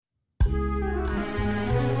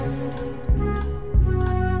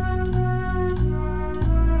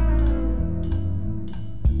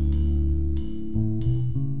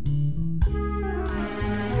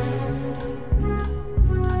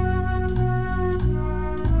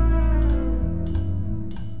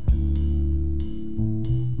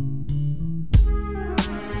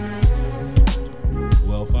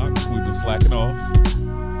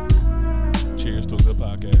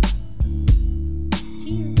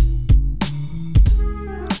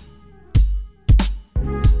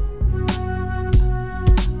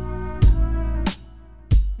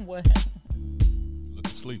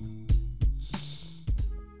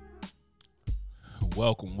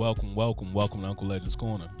welcome to Uncle Legend's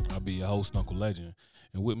Corner. I'll be your host, Uncle Legend.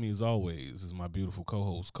 And with me, as always, is my beautiful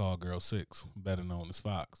co-host, Call Girl 6, better known as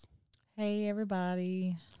Fox. Hey,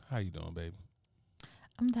 everybody. How you doing, baby?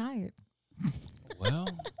 I'm tired. Well,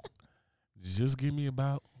 just give me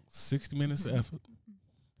about 60 minutes of effort,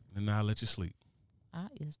 and I'll let you sleep. I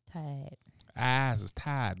is tired. Eyes is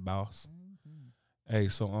tired, boss. Hey,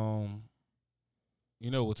 so, you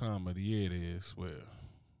know what time of the year it is? Well,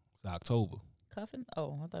 it's October. Cuffing?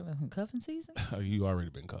 Oh, I thought it was cuffing season. You already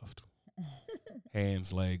been cuffed.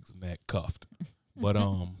 Hands, legs, neck, cuffed. But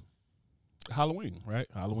Halloween, right?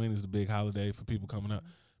 Halloween is the big holiday for people coming up.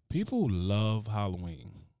 People love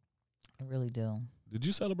Halloween. I really do. Did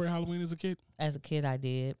you celebrate Halloween as a kid? As a kid, I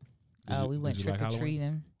did. We went did you like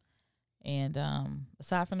trick-or-treating. And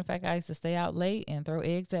aside from the fact I used to stay out late and throw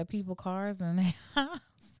eggs at people's cars and their house.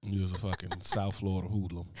 You was a fucking South Florida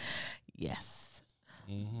hoodlum. Yes.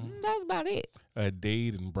 Mm-hmm. That's about it. A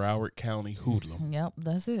Dade and Broward County hoodlum. Yep,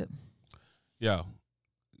 that's it. Yeah.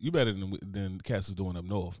 You better than cats is doing up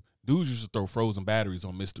north. Dudes used to throw frozen batteries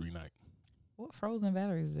on Mystery Night. What frozen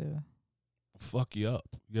batteries do? Fuck you up.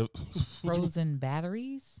 Yep. Frozen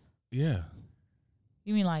batteries? Yeah.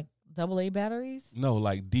 You mean like AA batteries? No,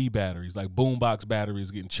 like D batteries, like boombox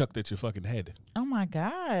batteries getting chucked at your fucking head. Oh, my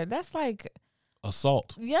God. That's like...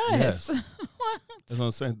 Assault. Yes. That's what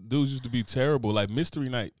I'm saying. Dudes used to be terrible. Like Mystery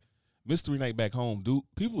Night back home,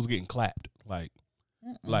 people was getting clapped.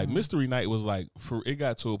 Like Mystery Night was like, it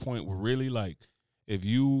got to a point where really like, if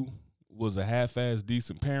you was a half-ass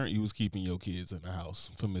decent parent, you was keeping your kids in the house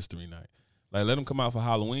for Mystery Night. Like, let them come out for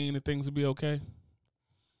Halloween and things would be okay.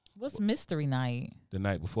 What's Mystery Night? The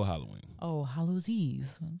night before Halloween. Oh, Hallows Eve.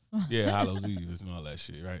 Yeah, Hallows Eve and all that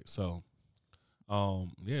shit, right? So,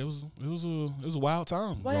 yeah, it was a wild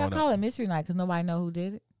time. Why y'all call it Mystery Night? Because nobody know who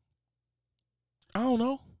did it. I don't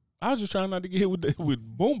know. I was just trying not to get hit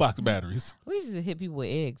with boombox batteries. We used to hit people with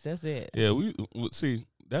eggs. That's it. Yeah, we see.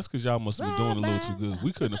 That's because y'all must have been doing a little too good.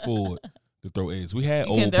 We couldn't afford to throw eggs. We had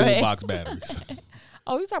old boombox batteries.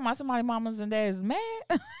 Oh, you talking about somebody mamas and dad's mad?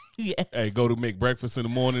 Yes. Hey, go to make breakfast in the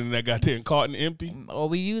morning and that goddamn carton empty. Or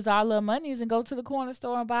we use our little monies and go to the corner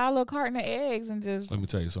store and buy a little carton of eggs and just. Let me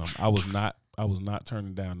tell you something. I was not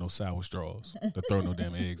turning down no sour straws to throw no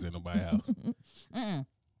damn eggs in nobody's house.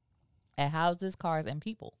 At houses, cars, and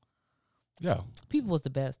people. Yeah. People was the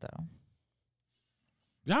best though.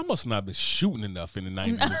 Y'all must not been shooting enough in the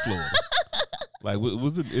 90s in Florida. Like,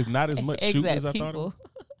 was it? It's not as much shooting as I thought it was?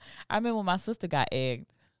 I remember when my sister got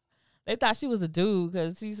egged. They thought she was a dude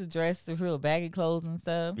because she used to dress in real baggy clothes and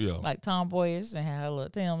stuff. Yeah. Like tomboyish and had her little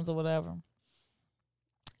Timbs or whatever.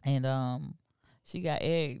 And she got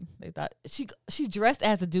egged. They thought she dressed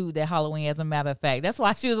as a dude that Halloween, as a matter of fact. That's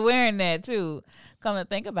why she was wearing that too. Come to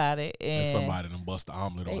think about it. And somebody done bust the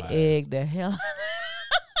omelet on her ass. Egged the hell.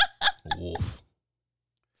 Wolf.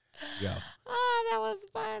 Yeah. Oh, that was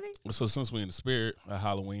funny. So since we're in the spirit of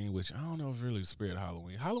Halloween, which I don't know if it's really the spirit of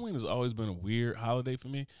Halloween. Halloween has always been a weird holiday for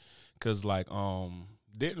me because, like,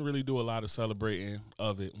 didn't really do a lot of celebrating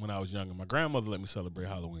of it when I was younger. My grandmother let me celebrate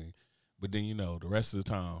Halloween. But then, the rest of the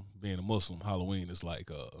time, being a Muslim, Halloween is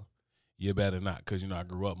like, you better not because, I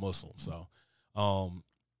grew up Muslim. So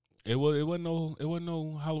it wasn't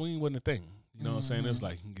no Halloween wasn't a thing. You know what I'm saying? It's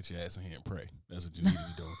like, you can get your ass in here and pray. That's what you need to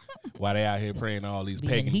be doing. While they out here praying to all these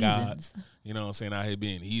pagan gods, you know what I'm saying? Out here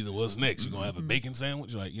being heathen. What's next? You going to have a bacon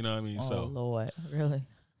sandwich? Like, you know what I mean? Oh, Lord. Really?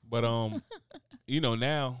 But,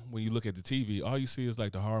 now when you look at the TV, all you see is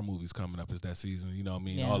like the horror movies coming up is that season. You know what I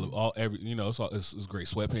mean? Yeah. It's great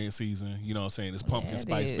sweatpants season. You know what I'm saying? It's pumpkin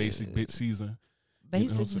spice basic bitch season.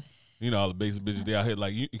 Basic. All the basic bitches they out here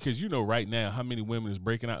like because right now how many women is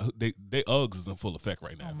breaking out. They Uggs is in full effect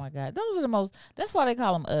right now. Oh my God, those are the most. That's why they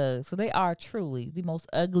call them Uggs. So they are truly the most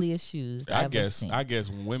ugliest shoes I've ever seen. I guess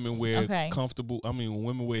when women wear comfortable. I mean, when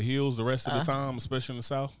women wear heels the rest of the time, especially in the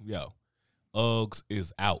South, Uggs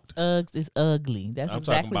is out. Uggs is ugly. That's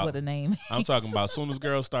exactly what the name is. I'm talking about as soon as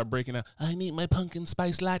girls start breaking out, I need my pumpkin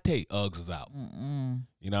spice latte. Uggs is out.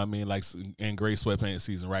 You know what I mean? Like, and gray sweatpants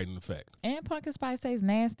season right in effect. And pumpkin spice tastes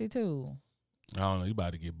nasty too. I don't know. You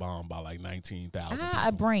about to get bombed by like 19,000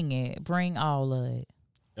 I bring it. Bring all of it.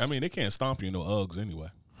 I mean, they can't stomp you in no Uggs anyway.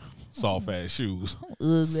 Soft ass shoes.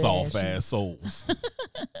 Ugly soft ass soles.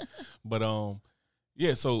 But,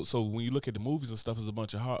 yeah, so when you look at the movies and stuff, it's a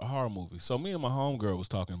bunch of horror movies. So me and my homegirl was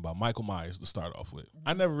talking about Michael Myers to start off with.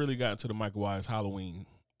 I never really got into the Michael Myers Halloween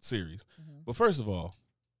series. But first of all,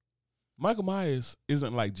 Michael Myers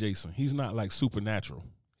isn't like Jason. He's not like supernatural.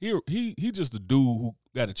 He just a dude who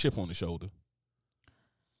got a chip on his shoulder.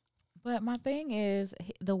 But my thing is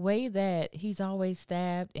the way that he's always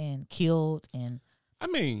stabbed and killed and I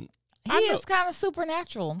mean, He is kind of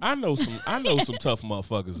supernatural. I know some tough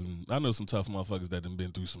motherfuckers, and I know some tough motherfuckers that done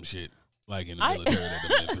been through some shit, like in the military that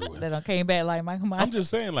done been through it. They done came back like Michael Myers. I'm just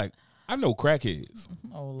saying, like, I know crackheads.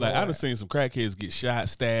 Oh, Lord. Like, I done seen some crackheads get shot,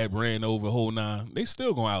 stabbed, ran over, whole nine. They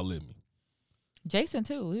still gonna outlive me. Jason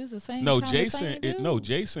too. He was the same. No, same Jason. dude?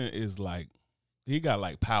 Jason is like, he got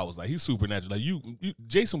like powers. Like, he's supernatural. Like you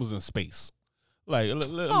Jason was in space. Like,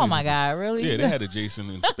 oh my God, really? Yeah, they had a Jason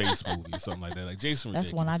in space movie or something like that. Like Jason. That's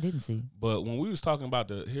ridiculous. one I didn't see. But when we was talking about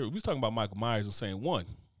we was talking about Michael Myers and saying one,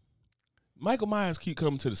 Michael Myers keep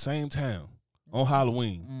coming to the same town on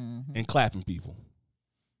Halloween and clapping people.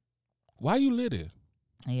 Why you live there?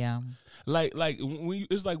 Yeah. Like when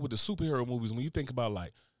it's like with the superhero movies, when you think about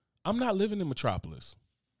like, I'm not living in Metropolis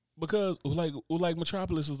because like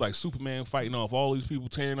Metropolis is like Superman fighting off all these people,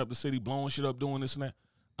 tearing up the city, blowing shit up, doing this and that.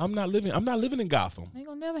 I'm not living in Gotham. They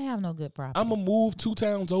gonna never have no good property. I'm gonna move 2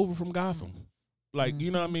 towns over from Gotham. Like, you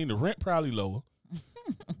know what I mean? The rent probably lower.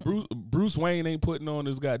 Bruce Wayne ain't putting on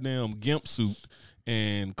his goddamn gimp suit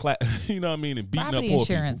and you know what I mean, and beating property up poor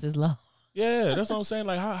insurance people. is low. Yeah, that's what I'm saying.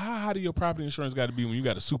 Like, how do your property insurance got to be when you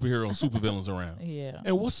got a superhero and supervillains around? Yeah.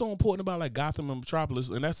 And what's so important about like Gotham and Metropolis?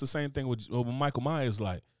 And that's the same thing with Michael Myers.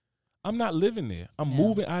 Like, I'm not living there. I'm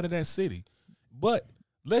moving out of that city. But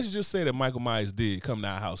let's just say that Michael Myers did come to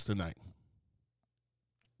our house tonight.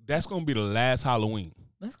 That's gonna be the last Halloween.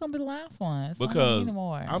 That's gonna be the last one. It's Because not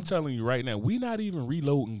anymore. I'm telling you right now, we not even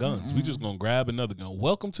reloading guns. We just gonna grab another gun.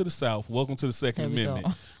 Welcome to the South. Welcome to the Second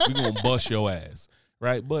Amendment. We gonna bust your ass.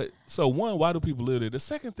 Right, but so one, why do people live there? The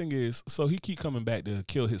second thing is, so he keep coming back to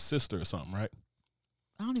kill his sister or something, right?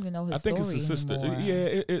 I don't even know his I think story it's his sister. anymore.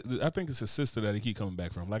 Yeah, I think it's his sister that he keep coming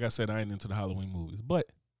back from. Like I said, I ain't into the Halloween movies, but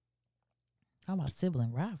How about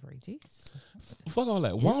sibling rivalry? Jeez. fuck all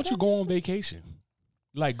that. Why don't you go on vacation?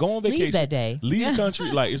 Like, go on vacation. Leave that day. Leave the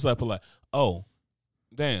country. Like, it's like, oh,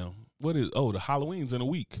 damn, the Halloween's in a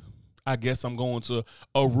week. I guess I'm going to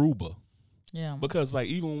Aruba. Yeah. Because, like,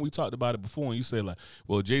 even when we talked about it before and you said, like,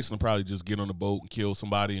 well, Jason will probably just get on the boat and kill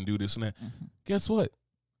somebody and do this and that. Guess what?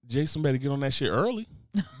 Jason better get on that shit early.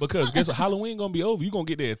 Because guess what? Halloween going to be over. You going to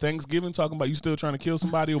get there at Thanksgiving talking about you still trying to kill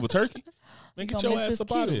somebody over turkey? Man, get your ass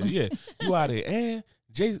up out of here. Yeah, you out of here. And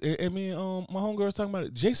Jason, and me and my homegirl's talking about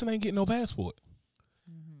it. Jason ain't getting no passport.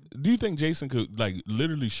 Do you think Jason could, like,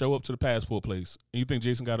 literally show up to the passport place and you think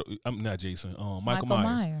Jason got not Jason, Michael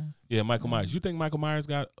Myers. Yeah, Michael Myers. You think Michael Myers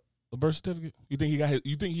got a birth certificate? You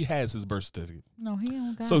think he has his birth certificate? No, he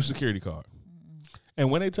don't got Social Security card. And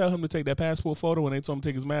when they tell him to take that passport photo, when they tell him to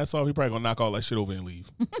take his mask off, he probably gonna knock all that shit over and leave.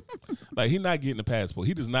 Like, he not getting a passport.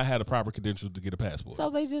 He does not have the proper credentials to get a passport. So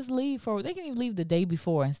they just leave they can even leave the day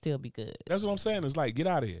before and still be good. That's what I'm saying. It's like, get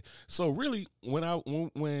out of here. So really, when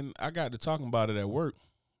I got to talking about it at work,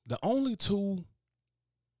 the only two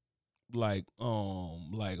like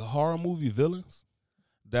horror movie villains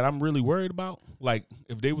that I'm really worried about, like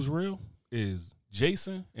if they was real, is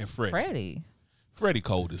Jason and Freddy. Freddy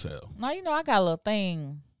cold as hell. Now, you know, I got a little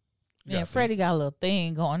thing. Yeah, Freddy got a little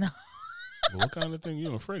thing going on. What kind of thing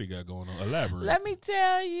you and Freddy got going on? Elaborate. Let me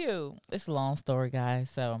tell you. It's a long story,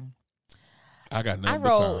 guys. So I got nothing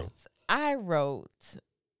but time. I wrote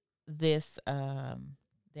this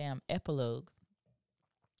damn epilogue.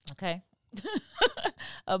 Okay.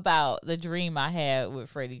 About the dream I had with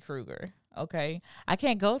Freddy Krueger. Okay. I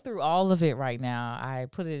can't go through all of it right now. I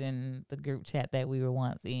put it in the group chat that we were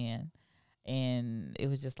once in. And it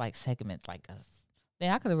was just like segments like us.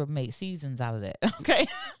 Then I could have made seasons out of that. Okay.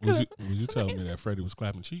 Was you telling me that Freddy was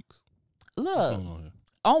clapping cheeks? Look,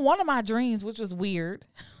 on one of my dreams, which was weird.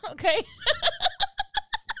 Okay.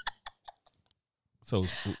 So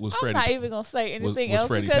was Freddy? I'm not even gonna say anything was else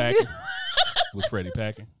Freddy because packing? Was Freddie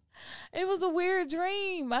packing? It was a weird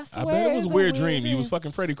dream. I swear. I bet it was a weird dream. You was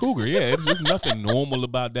fucking Freddy Krueger. Yeah, it's just nothing normal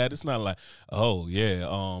about that. It's not like, oh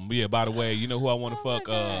yeah, yeah. By the way, you know who I want to fuck?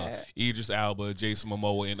 Idris Elba, Jason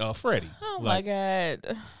Momoa, and Freddy. Oh my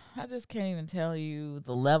god, I just can't even tell you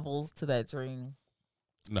the levels to that dream.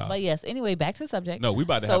 No. But yes. Anyway, back to the subject. No, we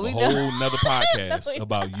about to have a whole nother podcast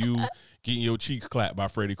about you getting your cheeks clapped by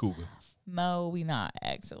Freddy Krueger. No, we not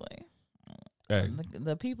actually. Hey,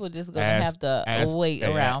 the people just gonna have to wait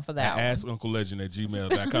around for that. Ask Uncle Legend at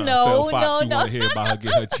gmail.com. No, Tell Fox you want to hear about her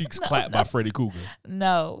get her cheeks clapped by Freddy Krueger.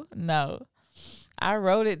 No. I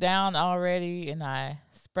wrote it down already and I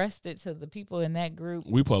expressed it to the people in that group.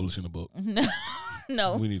 We publishing a book.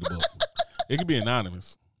 No. We need a book. It could be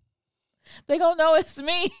anonymous. They gonna know it's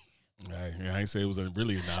me. I ain't say it was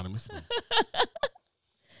really anonymous.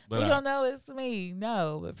 But we don't know it's me.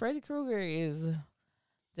 No, but Freddy Krueger is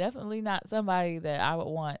definitely not somebody that I would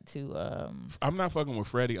want to. I'm not fucking with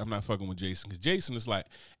Freddy. I'm not fucking with Jason because Jason is like,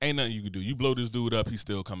 ain't nothing you can do. You blow this dude up, he's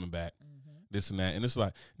still coming back. This and that, and it's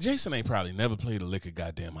like Jason ain't probably never played a lick of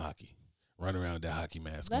goddamn hockey. Run around with that hockey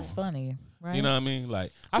mask. That's on. funny, right? You know what I mean?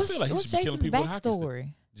 Like I feel like he should be killing people with hockey stick.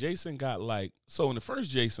 Jason got like so in the first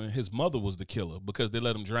Jason, his mother was the killer because they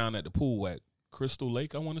let him drown at the pool at Crystal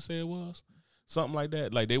Lake. I want to say it was something like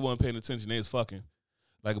that. Like they weren't paying attention. They was fucking.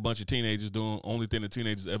 Like a bunch of teenagers doing only thing the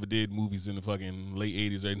teenagers ever did movies in the fucking late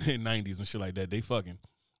 80s or 90s and shit like that. They fucking.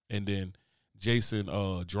 And then Jason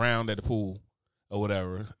drowned at the pool or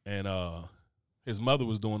whatever. And his mother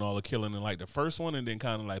was doing all the killing in like the first one and then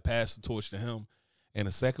kind of like passed the torch to him. And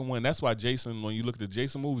the second one, that's why Jason, when you look at the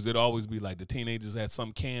Jason movies, it'd always be like the teenagers at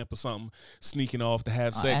some camp or something sneaking off to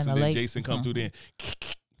have sex and then Jason come through there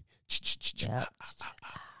and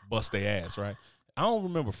bust their ass, right? I don't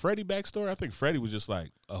remember Freddy backstory. I think Freddy was just like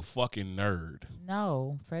a fucking nerd.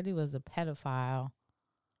 No, Freddy was a pedophile.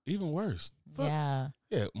 Even worse. Yeah.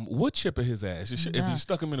 Yeah, wood chipper his ass. If you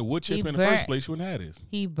stuck him in a wood chip in the first place, you wouldn't have this.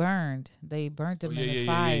 He burned. They burnt him in the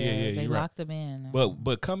fire. They locked him in.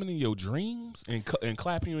 But coming in your dreams and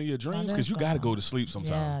clapping you in your dreams because you got to go to sleep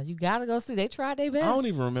sometime. Yeah, you got to go sleep. They tried their best. I don't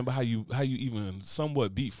even remember how you even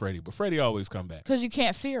somewhat beat Freddy, but Freddy always come back. Because you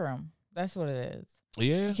can't fear him. That's what it is.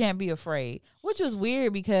 Yeah. You can't be afraid, which was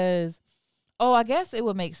weird because, I guess it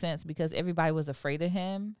would make sense because everybody was afraid of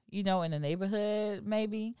him, in the neighborhood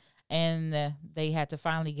maybe. And they had to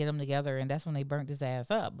finally get him together, and that's when they burnt his ass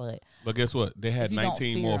up. But guess what? They had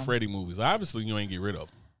 19 more Freddy movies. Obviously, you ain't get rid of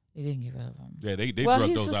them. They didn't get rid of him. Yeah, they drug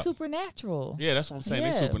those out. He's supernatural. Yeah, that's what I'm saying.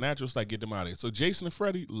 They supernatural. It's like get them out of here. So Jason and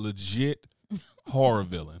Freddy, legit horror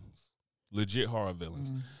villains. Legit horror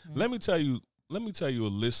villains. Mm-hmm. Let me tell you a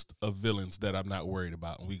list of villains that I'm not worried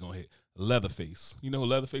about, and we gonna hit Leatherface. You know who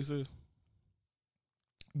Leatherface is?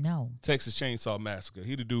 No. Texas Chainsaw Massacre.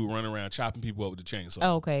 He the dude running around chopping people up with the chainsaw.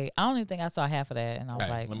 Oh, okay. I don't even think I saw half of that, and I was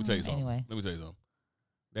like, let me tell you something. Anyway. Let me tell you something.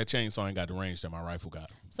 That chainsaw ain't got the range that my rifle got.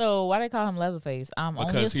 So why they call him Leatherface? I'm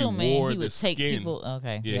only assuming he would take people.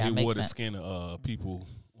 Okay. Yeah, he wore the sense. skin of people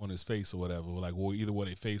on his face or whatever. Like either wore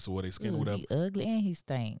their face or wore their skin or whatever. He ugly and he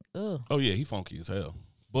stank. Ugh. Oh yeah, he funky as hell.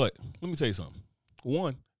 But let me tell you something.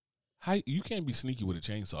 One, you can't be sneaky with a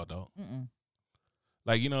chainsaw, dog. Mm-mm.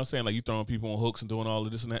 Like, you know what I'm saying? Like you throwing people on hooks and doing all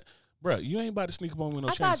of this and that. Bruh, you ain't about to sneak up on me with no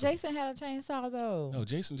chainsaw. I thought Jason had a chainsaw, though. No,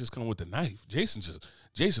 Jason just come with the knife.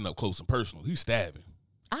 Jason up close and personal. He's stabbing.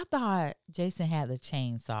 I thought Jason had the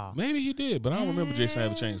chainsaw. Maybe he did, but I don't remember Jason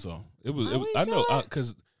having a chainsaw. I know,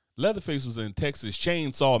 because Leatherface was in Texas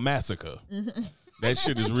Chainsaw Massacre. That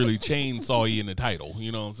shit is really chainsaw-y in the title.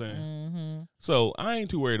 You know what I'm saying? Mm-hmm. So I ain't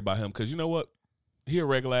too worried about him because you know what? He a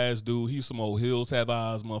regular ass dude. He's some old Hills Have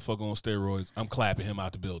Eyes motherfucker on steroids. I'm clapping him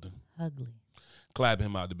out the building. Ugly. Clapping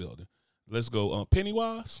him out the building. Let's go.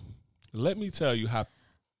 Pennywise. Let me tell you how.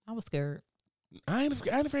 I was scared. I ain't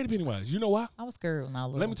afraid of Pennywise. You know why? I was scared when I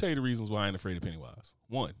was little. Let me tell you the reasons why I ain't afraid of Pennywise.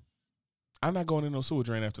 One, I'm not going in no sewer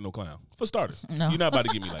drain after no clown. For starters, no. You're not about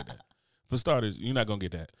to get me like that. For starters, you're not gonna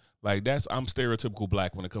get that. Like I'm stereotypical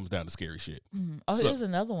black when it comes down to scary shit. Mm-hmm. Oh, so, there's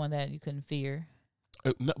another one that you couldn't fear.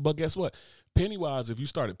 No, but guess what? Pennywise, if you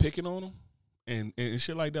started picking on him and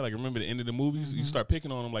shit like that, like remember the end of the movies, mm-hmm. you start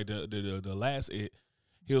picking on him like the last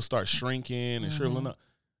he'll start shrinking and shriveling up.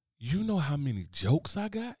 You know how many jokes I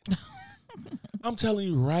got? I'm telling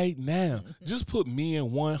you right now. Just put me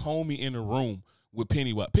and one homie in a room with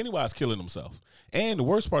Pennywise. Pennywise killing himself. And the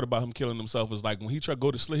worst part about him killing himself is like when he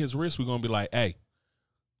go to slit his wrist, we're going to be like, hey,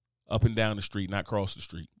 up and down the street, not cross the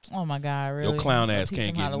street. Oh, my God, really? Your clown ass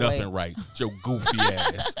can't get nothing right. Your goofy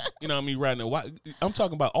ass. You know what I mean? Right now, I'm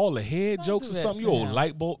talking about all the head jokes or something. You old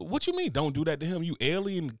light bulb. What you mean? Don't do that to him, you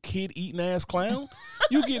alien kid eating ass clown.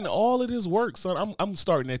 You getting all of this work, son. I'm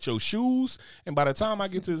starting at your shoes, and by the time I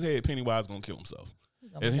get to his head, Pennywise gonna kill himself.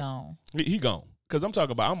 He gone. He gone. Because I'm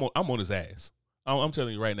talking about I'm on his ass. I'm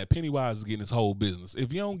telling you right now, Pennywise is getting his whole business.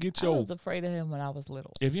 If you don't get your, I was afraid of him when I was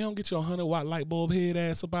little. If you don't get your 100-watt light bulb head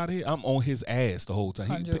ass up out of here, I'm on his ass the whole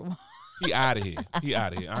time. He out of here. He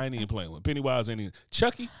out of here. I ain't even playing with Pennywise. Ain't even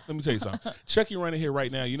Chucky. Let me tell you something. Chucky running here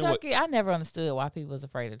right now. You know Chucky, what? I never understood why people was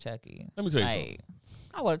afraid of Chucky. Let me tell you something.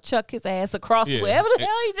 I would have chucked his ass across wherever the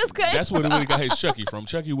hell he just came. That's where he got his Chucky from.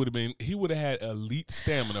 Chucky would have had elite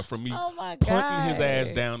stamina from me punting his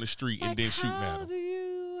ass down the street and then shooting at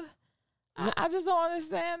him. I just don't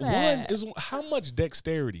understand that. One is how much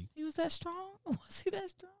dexterity. He was that strong? Was he that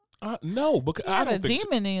strong? No, because I don't think. He had a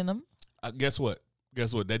demon in him. Guess what?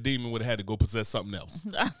 That demon would have had to go possess something else.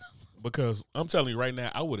 Because I'm telling you right now,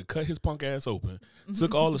 I would have cut his punk ass open,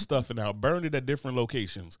 took all the stuff and out, burned it at different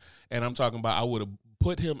locations. And I'm talking about I would have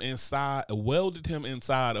put him inside, welded him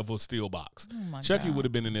inside of a steel box. Oh my Chucky God. would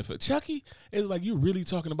have been in there. Chucky is like, you're really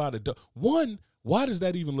talking about a doll. One, why does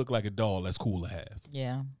that even look like a doll that's cool to have?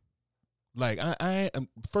 Yeah. Like, I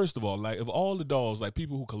first of all, like, of all the dolls, like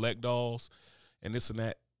people who collect dolls and this and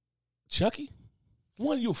that, Chucky,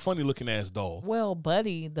 one, you a funny looking ass doll. Well,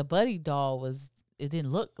 Buddy, the Buddy doll it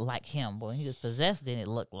didn't look like him, but when he was possessed, then it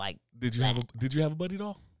looked like. Did you have a Buddy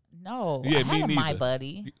doll? No. Yeah, I me had a neither. My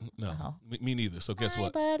Buddy. No, Oh. me neither. So guess My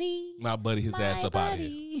what? Buddy. My buddy his ass My up out of here.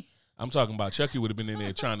 buddy. I'm talking about Chucky would have been in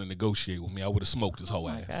there trying to negotiate with me. I would have smoked his whole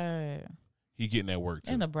Oh my ass. God. He getting that work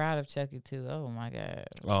too. And the Bride of Chucky too. Oh my God.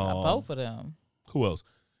 Um, Both of them. Who else?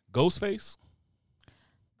 Ghostface.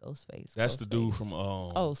 Ghostface. That's the dude from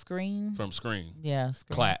Scream. from Scream. Yeah,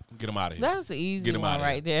 Scream. Clap. Get him out of here. That's the easy Get him one outta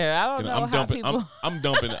right there. I don't know I'm how dumping. people.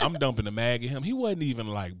 I'm dumping the mag at him. He wasn't even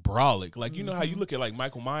like brolic. Like you know how you look at like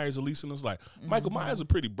Michael Myers at least, and it's like Michael Myers a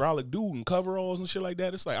pretty brolic dude in coveralls and shit like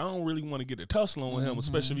that. It's like I don't really want to get the tussling with him,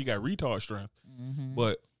 especially if he got retard strength.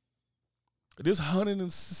 But this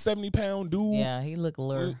 170-pound dude. Yeah, he looked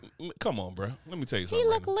little. Come on, bro. Let me tell you something. He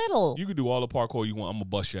looked little. You can do all the parkour you want. I'm gonna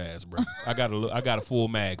bust your ass, bro. I got a full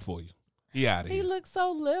mag for you. He out of He here. looked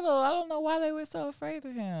so little. I don't know why they were so afraid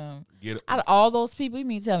of him. Get it. Out of all those people, you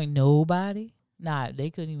mean tell me nobody? Nah, they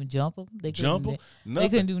couldn't even jump him. They couldn't Jump him? They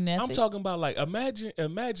couldn't do nothing. I'm talking about like imagine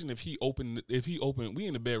if he opened we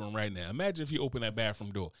in the bedroom right now. Imagine if he opened that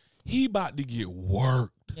bathroom door. He about to get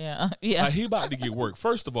worked. Yeah, yeah. Like he about to get worked.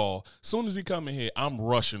 First of all, soon as he come in here, I'm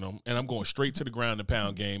rushing him and I'm going straight to the ground and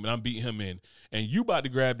pound game and I'm beating him in. And you about to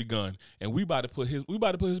grab the gun and we about to put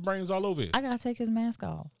his brains all over it. I gotta take his mask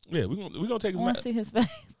off. Yeah, we gonna take his I want mask. to see his face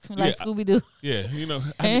like Yeah, Scooby Doo. Yeah, you know,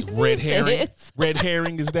 red herring. Yes. Red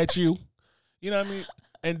herring, is that you? You know what I mean?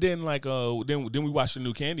 And then like then we watched the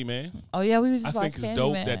new Candyman. Oh yeah, we was I just think watching it's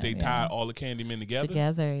dope Candyman, that they yeah. tied all the Candymen together.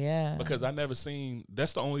 Together, yeah. Because I never seen.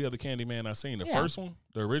 That's the only other Candyman I seen. The Yeah. first one,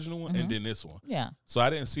 the original one, and then this one. Yeah, So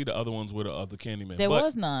I didn't see the other ones with the other Candyman. there but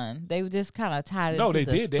was none. They were just kind of tied. no, into they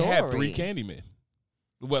the did. They had 3 story. Candymen.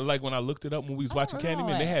 Well, like when I looked it up when we was I watching don't know,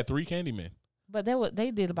 Candyman, they like- had 3 Candymen But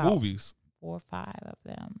they did about movies. 4 or 5 of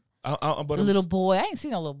them. But The little boy, I ain't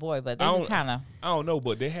seen no little boy, but they I just don't- kind of. I don't know,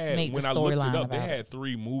 but they had Make the when I looked it storyline up, they about had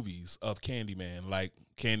 3 movies of Candyman, like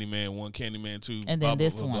Candyman 1, Candyman 2, And then blah, blah,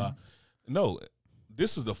 this blah, one. blah. No,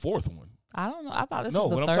 this is the 4th one. I don't know. I thought this No,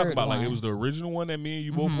 was the what third I'm talking about, one. like it was the original one that me and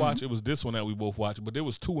you both watched. It was this one that we both watched, but there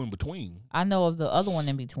was 2 in between. I know of the other one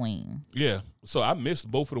in between. Yeah, so I missed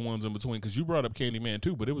both of the ones in between because you brought up Candyman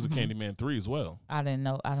 2, but it was a Candyman 3 as well. I didn't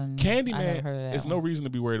know. I never heard of Candyman, that there's one. no reason to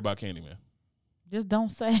be worried about Candyman. Just don't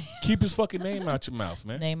say Keep his fucking name out your mouth,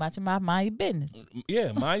 man. name out your mouth. Mind your business.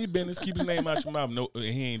 Yeah, mind your business. Keep his name out your mouth. No,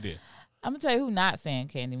 he ain't there. I'm gonna tell you who not saying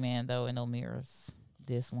Candyman though in no mirrors.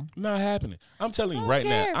 This one. Not happening. I'm telling I you don't right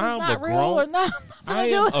care if now. it's I'm a not real or grown. not. I'm I finna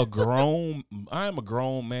do am it. I am a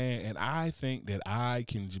grown man, and I think that I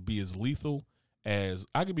can be as lethal as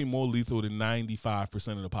I can be more lethal than 95%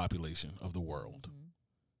 of the population of the world.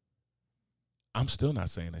 I'm still not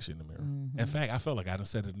saying that shit in the mirror. In fact, I felt like I done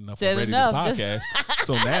said it enough Said already enough, this just- podcast.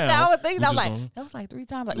 So now I was thinking. we I was just like, gonna- that was like 3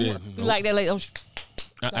 times. Like, Yeah, you nope. like that? Like,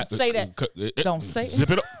 don't say that. Don't say it. Zip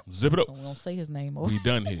it up. Zip it up. We don't say his name. We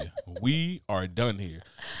done here. We are done here.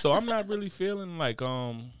 So I'm not really feeling like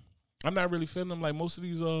like most of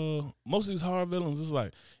these horror villains. It's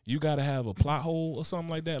like you got to have a plot hole or something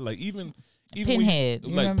like that. Like even Pinhead. You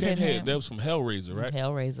like remember Pinhead, Pinhead? that was from Hellraiser, right?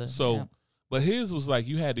 Hellraiser. So, yeah. but his was like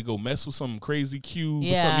you had to go mess with some crazy cube or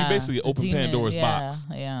something. Yeah, You basically the opened demon, Pandora's yeah, box.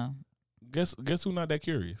 Yeah. Guess who not that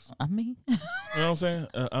curious? I mean, You know what I'm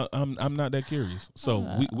saying? I'm not that curious.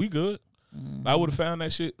 So we good. I would have found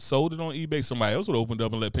that shit, sold it on eBay. Somebody else would have opened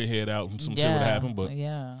up and let Pinhead out, and some shit would have happened. But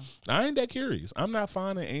yeah, I ain't that curious. I'm not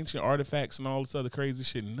finding ancient artifacts and all this other crazy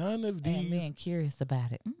shit. None of and these. being curious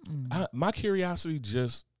about it. My curiosity,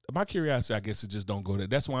 I guess it just don't go there.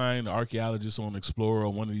 That's why I ain't an archaeologist or an explorer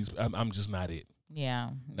or one of these. I'm just not it.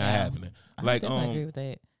 Yeah, Not happening. Like definitely agree with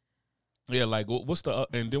that. yeah, like what's the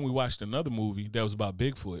and then we watched another movie that was about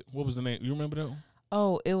Bigfoot. What was the name? You remember that one?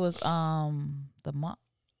 Oh, it was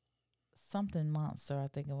something monster. I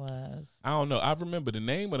think it was. I don't know. I remember the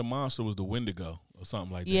name of the monster was the Wendigo or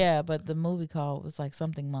something like that. Yeah, but the movie called was like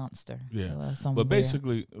something monster. Yeah. It was something But weird.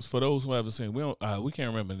 basically, for those who haven't seen, we can't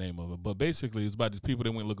remember the name of it. But basically, it's about these people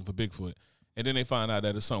that went looking for Bigfoot, and then they find out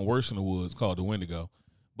that it's something worse in the woods called the Wendigo.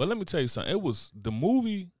 But let me tell you something. The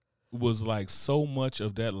movie was like so much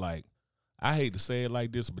of that, like, I hate to say it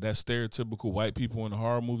like this, but that stereotypical white people in the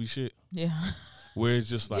horror movie shit, yeah, where it's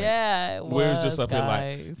just like, yeah, it where it's just was, up here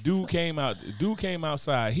like, guys. dude came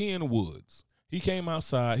outside, he in the woods. He came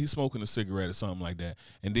outside, he's smoking a cigarette or something like that,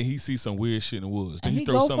 and then he sees some weird shit in the woods. Then And he he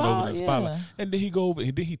throws go something over fall, in the spotlight, yeah. and then he go over,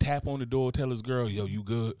 and then he tap on the door, tell his girl, "Yo, you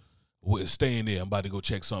good? Well, stay in there. I'm about to go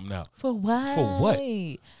check something out." For what? For what?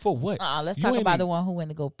 For what? Let's You talk ain't about the even- one who went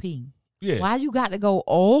to go pee. Yeah. Why you got to go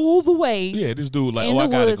all the way? Yeah, this dude like, in I the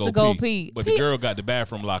gotta woods to go pee. But Pee- the girl got the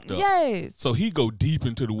bathroom locked up. Yes. So he go deep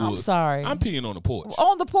into the I'm woods. sorry. I'm peeing on the porch.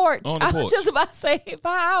 On the porch. On the I porch. was just about to say, if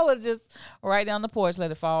I would just right down the porch,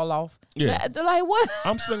 let it fall off. Yeah. Like what?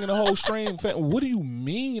 I'm slinging the whole string. What do you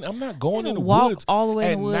mean? I'm not going in the walk woods all the way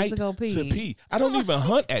at in the woods night to go pee. I don't even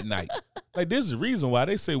hunt at night. Like, there's a reason why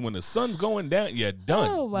they say when the sun's going down, you're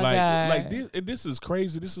done. Oh, my like God. this is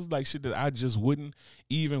crazy. This is like shit that I just wouldn't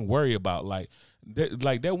even worry about. Like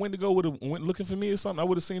that Wendigo would have went looking for me or something. I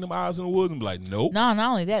would have seen them eyes in the woods and be like, nope. No, not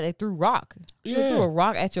only that, they threw rock. They Yeah. threw a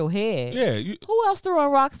rock at your head. Yeah. Who else threw a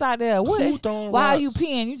rocks out there? What? Who throwing Why are rocks? you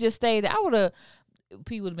peeing? You just stayed there. I would have.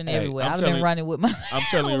 Pee would have been Hey, everywhere. I'm I'd have been telling- running with my. I'm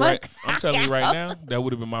telling you with my right. I'm telling you right now, that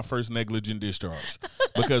would have been my first negligent discharge,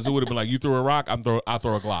 because it would have been like, you throw a rock, I throw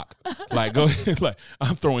a Glock. Like, go ahead, like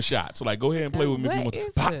I'm throwing shots. Like, go ahead and play with me if you What want.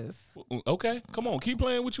 is Pop. this? Okay, come on, keep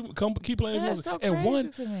playing with you. Keep playing. If you That's want. so And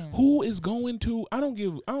one, crazy to me. who is going to? I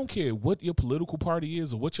don't care what your political party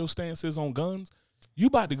is or what your stance is on guns. You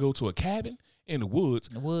about to go to a cabin in the woods,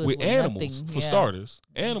 The woods with with animals nothing, for yeah. starters,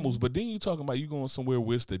 animals. But then you talking about you going somewhere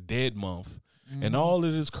where it's the dead month. Mm-hmm. And all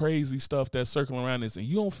of this crazy stuff that's circling around this, and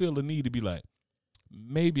you don't feel the need to be like,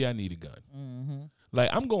 maybe I need a gun. Mm-hmm. Like,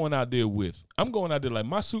 I'm going out there like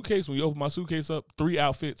my suitcase, when you open my suitcase up, 3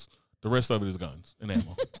 outfits, the rest of it is guns and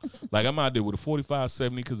ammo. Like, I'm out there with a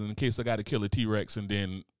 45-70, because in case I got to kill a T-Rex and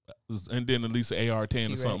then at least an AR-10 or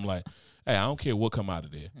T-Rex. something, like, hey, I don't care what come out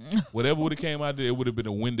of there. Whatever would have came out of there, it would have been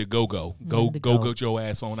a Wendigo. Go Wendigo. get your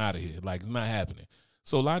ass on out of here. Like, it's not happening.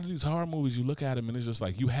 So a lot of these horror movies, you look at them and it's just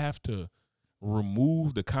like, you have to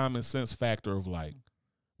remove the common sense factor of like,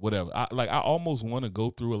 whatever. I almost want to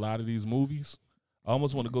go through a lot of these movies.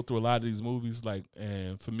 Like,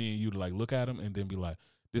 and for me and you to like look at them and then be like,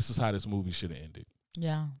 this is how this movie should have ended.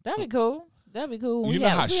 Yeah, that'd be cool. That'd be cool. You we know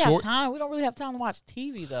have, how we short- have time. We don't really have time to watch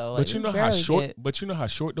TV though. Like, But you we know how barely short. get- But you know how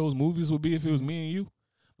short those movies would be if it was me and you.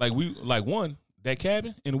 Like one, that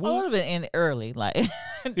cabin in the I would woods. have been in early. Like,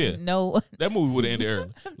 Yeah. no. That movie would have ended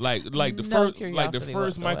early. Like the No first curiosity Michael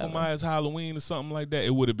whatsoever. Myers Halloween or something like that. It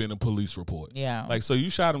would have been a police report. Yeah. Like, so you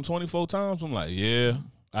shot him 24 times. I'm like, yeah.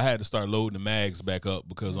 I had to start loading the mags back up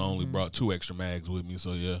because I only brought 2 extra mags with me.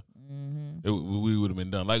 So yeah, we would have been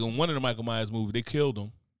done. Like in one of the Michael Myers movies, they killed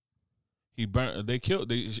him.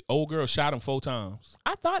 The old girl shot him 4 times.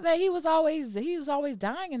 I thought that he was always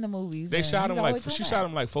dying in the movies. They and shot he's him like always she on shot that.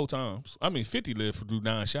 him like 4 times. I mean, 50 lived through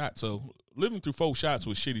 9 shots. So living through 4 shots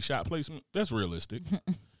with shitty shot placement, that's realistic.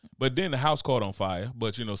 But then the house caught on fire.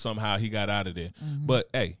 But you know, somehow he got out of there. But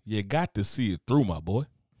hey, you got to see it through, my boy.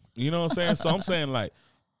 You know what I'm saying? So I'm saying, like,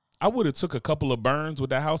 I would have took a couple of burns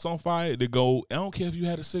with that house on fire to go. I don't care if you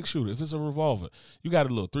had a 6-shooter. If it's a revolver, you got a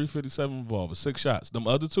little 357 revolver, 6 shots. Them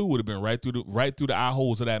other 2 would have been right through the eye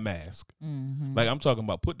holes of that mask. Like, I'm talking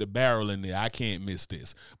about, put the barrel in there. I can't miss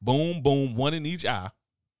this. Boom, boom, 1 in each eye.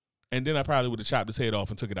 And then I probably would have chopped his head off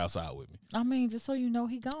and took it outside with me. I mean, just so you know,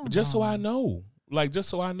 he gone. Just so I gone. know. Like, just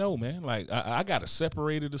so I know, man. Like, I got to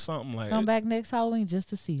separate it or something. Like, Come back next Halloween just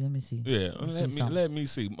to see. Let me see. yeah, let me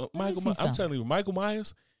see. Michael, I'm telling you, Michael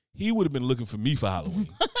Myers, he would have been looking for me for Halloween.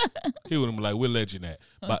 He would have been like, "We're legend at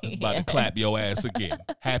about to clap your ass again.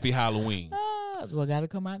 Happy Halloween." Do I got to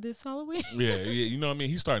come out this Halloween? Yeah, you know what I mean.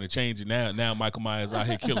 He's starting to change it now. Now Michael Myers out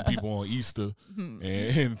here killing people on Easter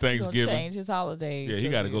and Thanksgiving. Change his holidays. Yeah, he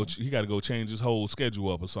got to go. He got to go change his whole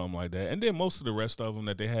schedule up or something like that. And then most of the rest of them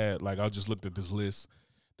that they had, like I just looked at this list,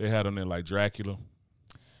 they had on there like Dracula.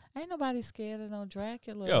 Ain't nobody scared of no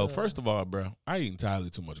Dracula. Yo, first of all, bro, I eat entirely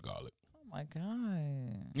too much garlic. Oh my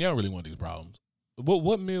god. You don't really want these problems.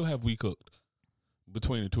 What meal have we cooked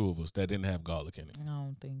between the two of us that didn't have garlic in it? I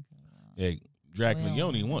don't think. Yeah, Dracula, Well, you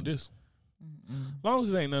don't even want this. As long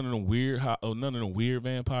as it ain't none of the weird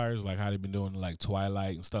vampires like how they been doing like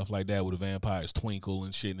Twilight and stuff like that, where the vampires twinkle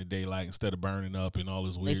and shit in the daylight instead of burning up and all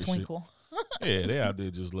this They weird twinkle. shit. Yeah, they out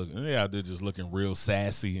there just looking real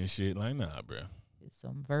sassy and shit. Like, nah, bro. It's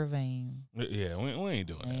some vervain. Yeah, we ain't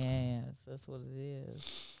doing that. Yes, that's what it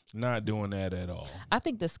is. Not doing that at all. I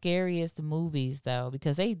think the scariest movies though,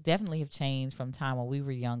 because they definitely have changed from time when we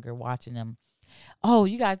were younger watching them. Oh,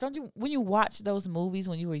 you guys, don't you when you watch those movies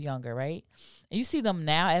when you were younger, right? And you see them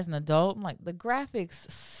now as an adult, I'm like, the graphics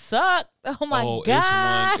suck. Oh my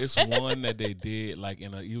god. It's one that they did like it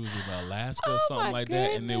was in Alaska or something my like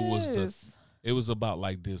that. And goodness. it was about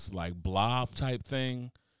like this like blob type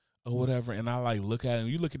thing or whatever, and I like look at it, and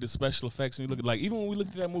you look at the special effects, and you look at like even when we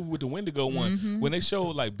looked at that movie with the Wendigo one, when they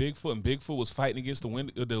showed like Bigfoot and Bigfoot was fighting against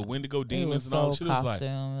the Wendigo demons and all that shit, it was like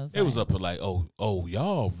it was up to like oh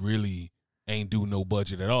y'all really ain't do no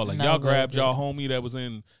budget at all. Like y'all grabbed y'all homie that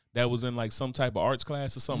was in like some type of arts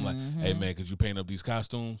class or something like, hey man, could you paint up these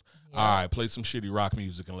costumes? Yep. All right, play some shitty rock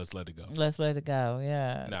music and let's let it go.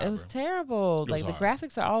 Yeah. Nah, it was bro. terrible. It was the hard.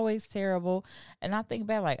 graphics are always terrible. And I think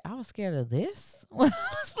about like, I was scared of this.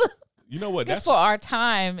 You know what? That's for our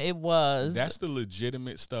time. It was. That's the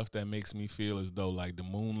legitimate stuff that makes me feel as though like the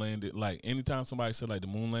moon landed. Like anytime somebody said like the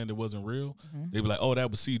moon landed wasn't real, they'd be like, oh, that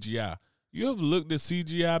was CGI. You ever looked at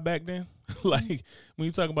CGI back then? Like when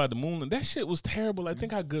you talk about the moon, that shit was terrible. I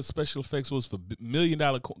think how good special effects was for $1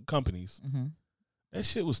 million companies. That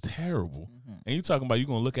shit was terrible. And you talking about you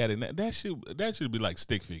gonna look at it, and that should be like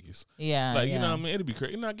stick figures. Yeah, like you know what I mean. It'd be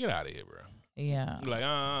crazy. Nah, get out of here, bro. Yeah. Like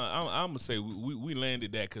I'm gonna say we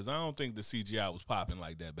landed that because I don't think the CGI was popping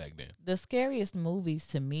like that back then. The scariest movies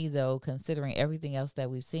to me, though, considering everything else that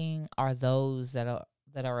we've seen, are those that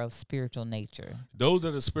are of spiritual nature. Those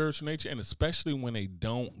that are spiritual nature, and especially when they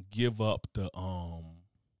don't give up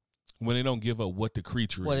what the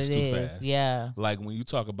creature what is it too is. fast. Yeah. Like when you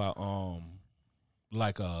talk about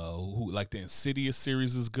like the Insidious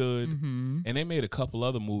series is good, and they made a couple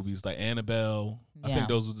other movies like Annabelle. I think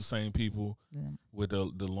those were the same people with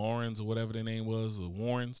the Laurens or whatever their name was, the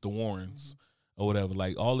Warrens. Or whatever,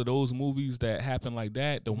 like all of those movies that happened like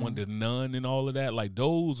that, the one, the Nun, and all of that, like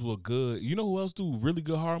those were good. You know who else do really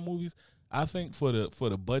good horror movies? I think for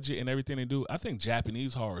the budget and everything they do, I think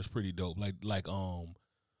Japanese horror is pretty dope. Like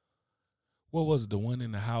what was it? The one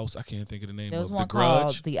in the house? I can't think of the name. There was of one The Grudge.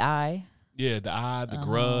 called The Eye. Yeah, The Eye, The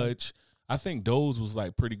Grudge. I think those was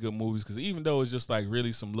like pretty good movies because even though it's just like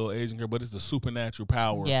really some little Asian girl, but it's the supernatural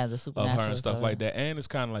power, the supernatural of her and stuff like that, and it's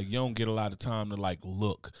kind of like you don't get a lot of time to like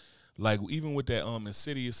look. Like even with that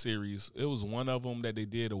Insidious series, it was one of them that they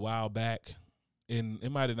did a while back, and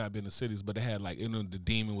it might have not been Insidious, but they had like the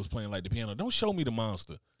demon was playing like the piano. Don't show me the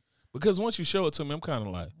monster, because once you show it to me, I'm kind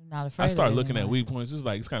of like not afraid. I start of it looking anymore. at weak points. It's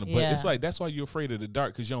like it's kind of, but it's like that's why you're afraid of the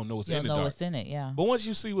dark because you don't know what's in the dark. You don't know what's in it, yeah. But once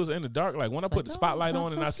you see what's in the dark, like when I put the spotlight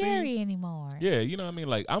on and I see, scary anymore. Yeah, you know what I mean.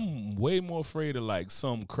 Like I'm way more afraid of like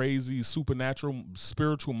some crazy supernatural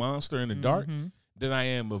spiritual monster in the dark than I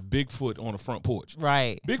am of Bigfoot on the front porch.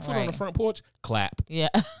 Right. Bigfoot on the front porch, clap. Yeah.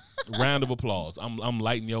 Round of applause. I'm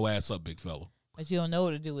lighting your ass up, big fella. But you don't know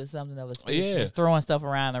what to do with something that was just throwing stuff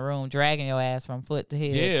around the room, dragging your ass from foot to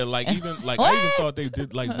head. Yeah, like even like I even thought they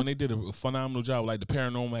did like when they did a phenomenal job like the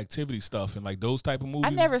Paranormal Activity stuff and like those type of movies.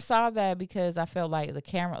 I never saw that because I felt like the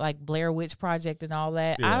camera, like Blair Witch Project and all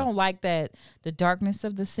that. Yeah. I don't like that the darkness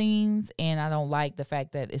of the scenes, and I don't like the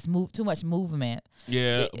fact that it's too much movement.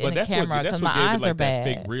 Yeah, but that's camera, what gave my it eyes like are that bad.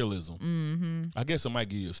 fake realism. I guess it might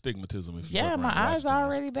give you a stigmatism if you Yeah, my eyes are are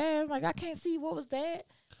already bad. It's like I can't see what was that.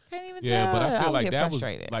 Can't even tell. Yeah, but I feel like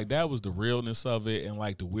that was the realness of it and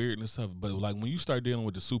like the weirdness of it. But like when you start dealing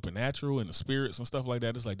with the supernatural and the spirits and stuff like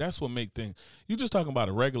that, it's like that's what make things. You just talking about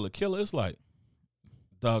a regular killer. It's like,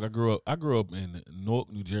 dog. I grew up in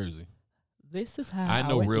Newark, New Jersey. This is how I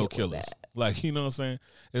know would real deal with killers. that. Like you know what I'm saying?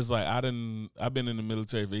 It's like I've been in the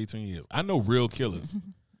military for 18 years. I know real killers.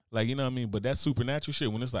 Like, you know what I mean? But that supernatural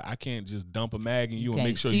shit, when it's like, I can't just dump a mag in you and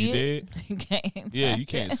make sure you dead. You can't. Yeah, you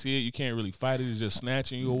can't see it. You can't really fight it. It's just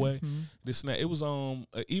snatching you away. It was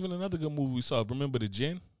even another good movie we saw. Remember The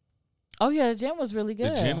Djinn? Oh, yeah, The Djinn was really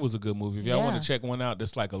good. The Djinn was a good movie. If y'all want to check one out,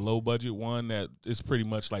 that's like a low budget one that is pretty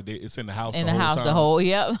much like it's in the house in the the whole house time. the whole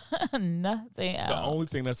nothing else. The only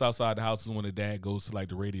thing that's outside the house is when the dad goes to like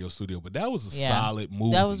the radio studio. But that was a solid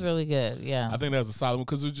movie. That was really good. Yeah, I think that was a solid one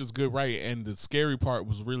because it was just good, right? And the scary part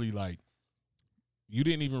was really like you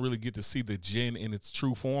didn't even really get to see the Djinn in its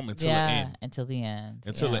true form until the end. Until the end.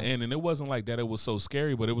 The end. And it wasn't like that it was so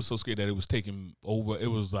scary, but it was so scary that it was taking over.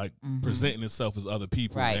 It was like presenting itself as other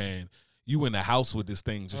people. Right. And you in the house with this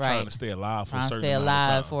thing just trying to stay alive for a certain stay amount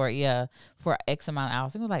alive of time. for X amount of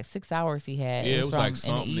hours. I think it was like 6 hours he had. Yeah, it was like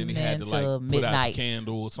something, and he had to like put out the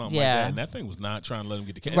candle or something like that. And that thing was not trying to let him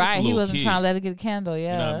get the candle. Right, he wasn't trying to let him get a candle.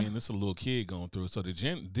 Yeah, you know what I mean. It's a little kid going through it. So the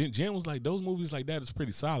Djinn was like those movies like that is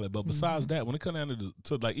pretty solid. But besides that, when it comes down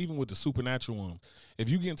to like even with the supernatural ones, if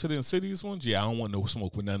you get into the Insidious ones, I don't want no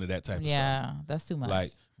smoke with none of that type of stuff. Yeah, that's too much.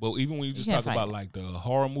 Like, but even when you just talk about like the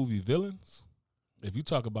horror movie villains. If you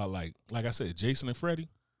talk about like I said, Jason and Freddy,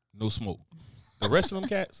 no smoke. The rest of them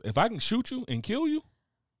cats, if I can shoot you and kill you,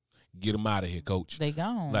 get them out of here, coach. They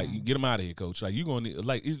gone. Like, get them out of here, coach. Like, you gonna need,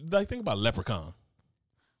 like think about Leprechaun.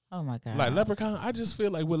 Oh my god. Like Leprechaun, I just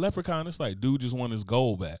feel like with Leprechaun, it's like dude just want his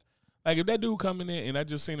gold back. Like if that dude coming in and I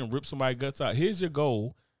just seen him rip somebody's guts out, here's your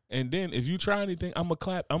gold, And then if you try anything, I'm gonna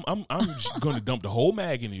clap. I'm gonna dump the whole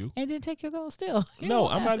mag in you. And then take your gold still. No,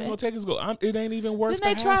 I'm not even gonna take his gold. It ain't even worth Didn't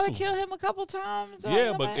the they try hassle. to kill him a couple times?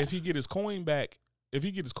 Yeah, but if he get his coin back, and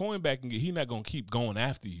he not gonna keep going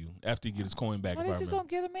after you after he get his coin back. Why they just don't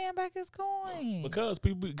get a man back his coin?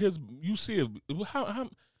 Because you see how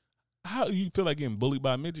you feel like getting bullied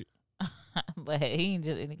by a midget. But he ain't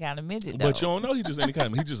just any kind of midget. But though. you don't know he just any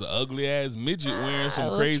kind of. He just an ugly ass midget wearing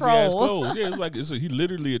some A crazy ass troll. clothes. Yeah, he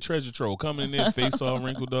literally a treasure troll coming in there, face all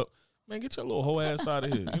wrinkled up. Man, get your little whole ass out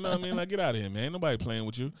of here. You know what I mean? Like, get out of here, man. Ain't nobody playing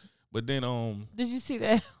with you. But then Did you see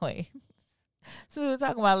that? Wait. So we were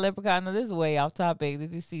talking about Leprechaun. Now, this is way off topic.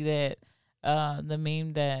 Did you see that the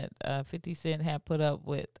meme that 50 Cent had put up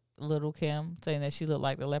with Little Kim saying that she looked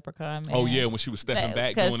like the Leprechaun man? Oh yeah, when she was stepping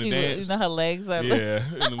back doing the dance. You know, her legs are Yeah,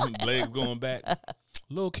 and the legs going back.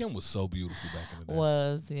 Lil' Kim was so beautiful back in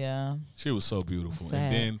the day. Yeah. She was so beautiful. Sad.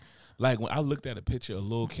 And then, like, when I looked at a picture of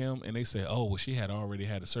Lil' Kim and they said, oh, well, she had already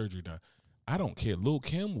had a surgery done. I don't care. Lil'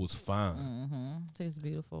 Kim was fine. Mm-hmm. She's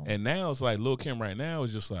beautiful. And now it's like Lil' Kim right now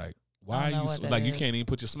is just like, why are you so, like, you can't even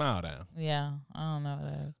put your smile down. Yeah, I don't know what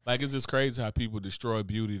that is. Like, it's just crazy how people destroy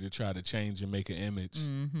beauty to try to change and make an image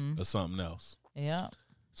of something else. Yeah.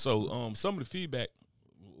 So some of the feedback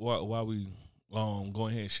while we go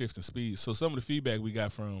ahead and shift in speed. So some of the feedback we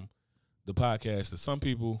got from the podcast that some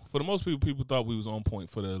people, for the most people thought we was on point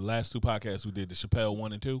for the last 2 podcasts we did, the Chappelle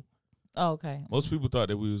 1 and 2. Oh, okay. Most people thought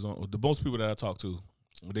that we was on. The most people that I talked to,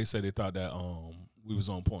 they said they thought that we was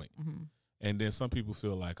on point. Mm-hmm. And then some people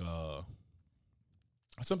feel like we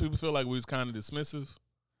was kind of dismissive.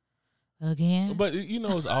 Again? But you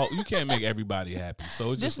know, it's all you can't make everybody happy.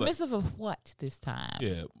 So it's just dismissive of what this time?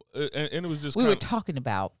 Yeah, and it was just we were talking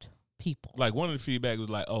about people. Like one of the feedback was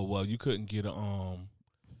like, "Oh, well, you couldn't get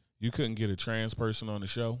a trans person on the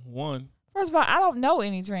show." One, first of all, I don't know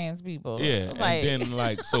any trans people. Yeah, like, and then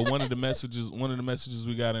like so one of the messages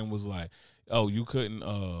we got in was like, "Oh, you couldn't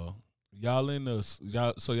y'all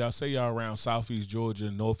say y'all around Southeast Georgia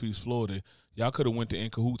and Northeast Florida. Y'all could have went to In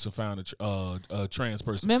Cahoots and found a trans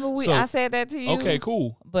person." Remember I said that to you? Okay,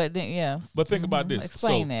 cool. But then But think about this.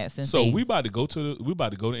 Explain that. So we about to go to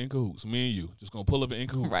In Cahoots. Me and you just gonna pull up in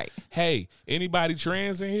Cahoots. Right. Hey, anybody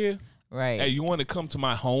trans in here? Right. Hey, you want to come to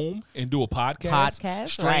my home and do a podcast?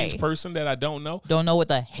 Strange person that I don't know. Don't know what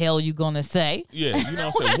the hell you gonna say. Yeah, you know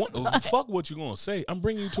what I'm saying? Fuck what you gonna say. I'm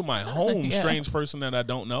bringing you to my home, strange person that I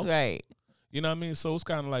don't know. Right. You know what I mean? So it's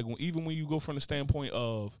kind of like even when you go from the standpoint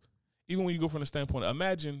of,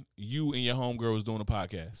 imagine you and your homegirl was doing a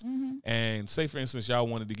podcast. Mm-hmm. And say, for instance, y'all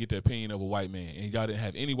wanted to get the opinion of a white man and y'all didn't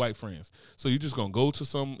have any white friends. So you're just going to go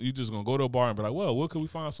to a bar and be like, well, where could we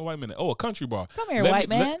find some white men at? Oh, a country bar. Come here, white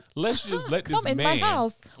man. Let's just let this come in man. my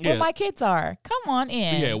house where my kids are. Come on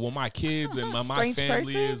in. Yeah, where my kids and my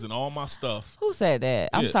family is and all my stuff. Who said that?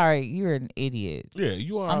 I'm sorry. You're an idiot. Yeah,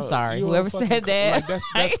 you are. I'm sorry. Whoever said that. Like,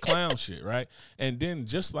 that's clown shit, right? And then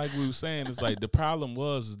just like we were saying, it's like the problem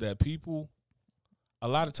is that a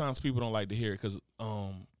lot of times people don't like to hear it because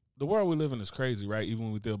the world we live in is crazy, right? Even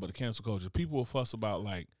when we deal about the cancel culture, people will fuss about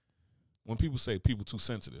like when people say people too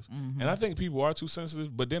sensitive. Mm-hmm. And I think people are too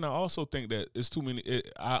sensitive, but then I also think that it's too many.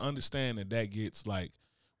 I understand that gets like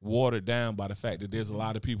watered down by the fact that there's a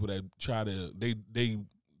lot of people that try to, they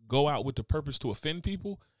go out with the purpose to offend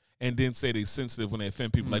people and then say they're sensitive when they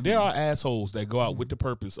offend people. Mm-hmm. Like there are assholes that go out with the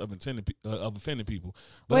purpose of offending people.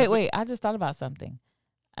 But wait, I just thought about something.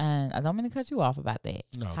 And I don't mean to cut you off about that.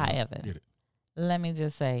 No, however, let me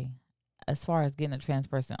just say, as far as getting a trans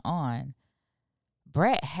person on,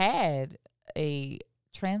 Brett had a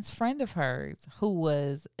trans friend of hers who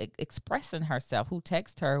was expressing herself, who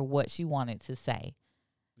texted her what she wanted to say.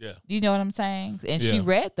 Yeah. You know what I'm saying? And she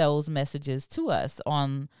read those messages to us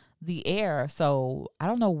on the air. So I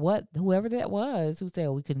don't know whoever that was who said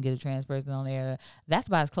we couldn't get a trans person on air. That's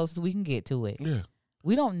about as close as we can get to it. Yeah.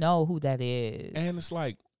 We don't know who that is. And it's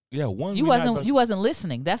like, you wasn't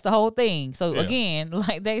listening. That's the whole thing. So again,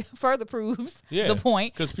 like they further proves the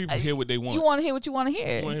point. Because people hear what they want. You want to hear what you want to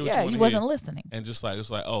hear. You wasn't listening. And just like, it's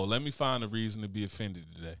like, oh, let me find a reason to be offended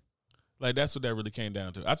today. Like that's what that really came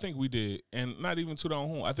down to. I think we did, and not even to the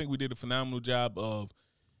home. I think we did a phenomenal job of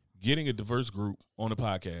getting a diverse group on the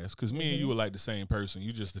podcast. Because me and you are like the same person.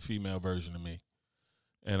 You just the female version of me.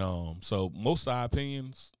 And so most of our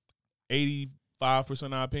opinions, 85%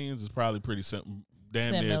 of our opinions is probably pretty similar.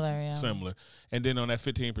 And then on that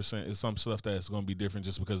 15% is some stuff that's going to be different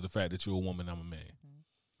just because of the fact that you're a woman, I'm a man. Mm-hmm.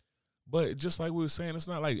 But just like we were saying, it's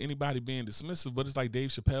not like anybody being dismissive, but it's like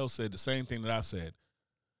Dave Chappelle said the same thing that I said.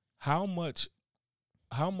 How much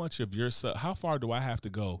of yourself, how far do I have to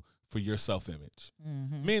go for your self-image?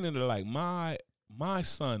 Mm-hmm. Meaning that like my my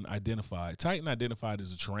son Titan identified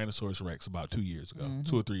as a Tyrannosaurus Rex about 2 years ago, Mhm.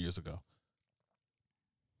 2 or 3 years ago.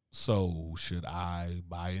 So should I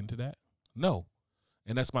buy into that? No.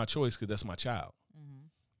 And that's my choice because that's my child. Mhm.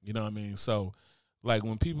 You know what I mean? So, like,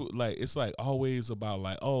 when people, like, it's like always about,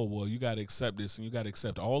 like, oh, well, you got to accept this and you got to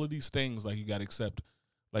accept all of these things. Like, you got to accept,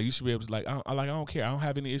 like, you should be able to, like, I don't care. I don't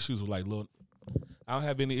have any issues with, like, Lil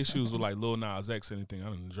Nas X or anything. I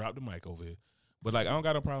done dropped the mic over here. But, like, I don't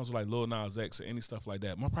got no problems with, like, Lil Nas X or any stuff like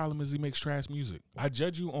that. My problem is he makes trash music. I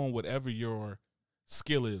judge you on whatever your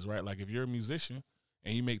skill is, right? Like, if you're a musician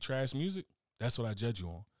and you make trash music, that's what I judge you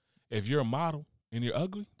on. If you're a model and you're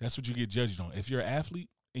ugly, that's what you get judged on. If you're an athlete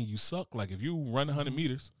and you suck, like if you run 100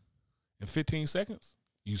 meters in 15 seconds,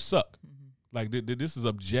 you suck. Mhm. Like this is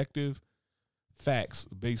objective facts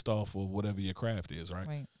based off of whatever your craft is, right?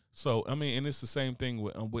 Right. So, I mean, and it's the same thing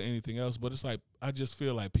with anything else, but it's like I just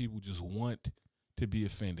feel like people just want to be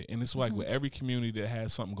offended. And it's like with every community that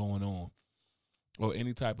has something going on or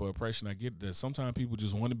any type of oppression, I get that sometimes people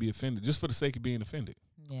just want to be offended just for the sake of being offended.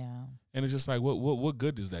 Yeah. And it's just like, what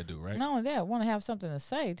good does that do, right? Not only that, want to have something to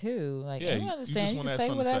say too. Like, Yeah, you you just understand, you wanna can have say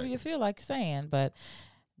something to whatever say. you feel like saying, but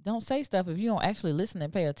don't say stuff if you don't actually listen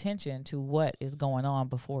and pay attention to what is going on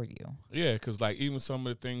before you. Yeah, because like even some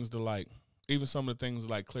of the things to like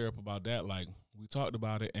clear up about that, like we talked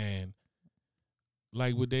about it, and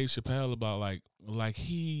like with Dave Chappelle about like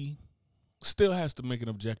he still has to make an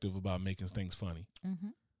objective about making things funny. Mm-hmm.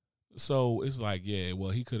 So it's like, yeah,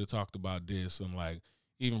 well, he could have talked about this, and like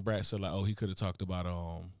even Brad said like, oh, he could have talked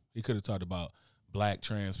about black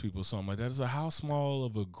trans people or something like that. It's like, how small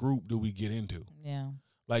of a group do we get into? Yeah.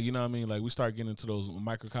 Like, you know what I mean? Like we start getting into those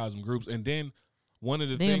microcosm groups, and then one of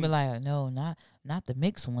the Then things, be like, no, not the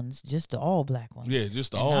mixed ones, just the all black ones. yeah,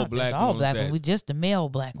 just the And all not just black all ones black that, ones. We just the male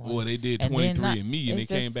black ones. well, they did And then 23 and me, and they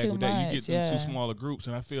it's came just back too with that. You much, get them two yeah. smaller groups,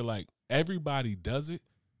 and I feel like everybody does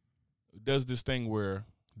this thing where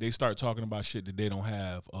they start talking about shit that they don't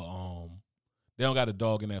have. They don't got a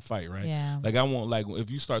dog in that fight, right? Yeah. Like I want, like if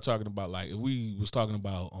you start talking about, like if we was talking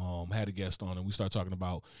about, had a guest on and we start talking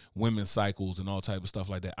about women's cycles and all type of stuff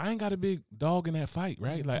like that, I ain't got a big dog in that fight,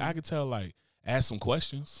 right? Like I could tell, like ask some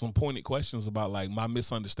questions, some pointed questions about like my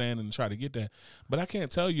misunderstanding and try to get that, but I can't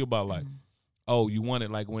tell you about like, oh, you want it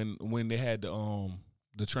like when they had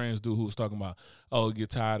the trans dude who was talking about, oh, get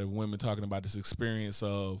tired of women talking about this experience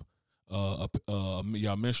of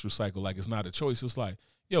your menstrual cycle like it's not a choice. It's like,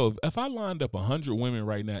 yo, if I lined up 100 women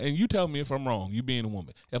right now, and you tell me if I'm wrong, you being a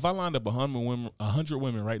woman, if I lined up 100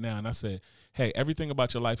 women right now and I said, hey, everything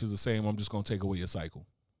about your life is the same, I'm just going to take away your cycle.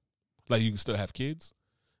 Like you can still have kids,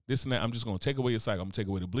 this and that, I'm just going to take away your cycle. I'm going to take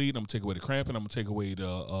away the bleed, I'm going to take away the cramping, I'm going to take away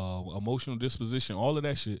the emotional disposition, all of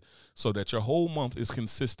that shit, so that your whole month is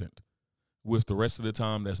consistent with the rest of the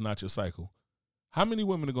time that's not your cycle. How many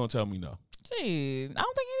women are going to tell me no? Gee, I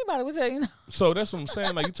don't think anybody would tell you no. So that's what I'm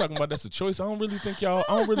saying. Like you talking about that's a choice. I don't really think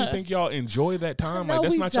y'all enjoy that time. No, like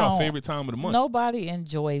that's we not y'all don't. favorite time of the month. Nobody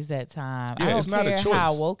enjoys that time. Yeah, I don't it's not a care how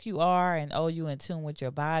choice. woke you are and you in tune with your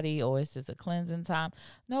body or it's just a cleansing time.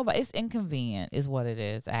 No, but it's inconvenient is what it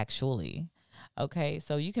is actually. Okay,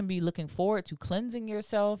 so you can be looking forward to cleansing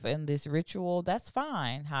yourself in this ritual. That's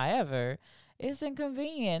fine. However, it's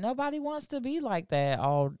inconvenient. Nobody wants to be like that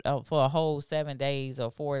all for a whole 7 days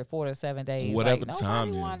or 4 to 7 days. Whatever like, the time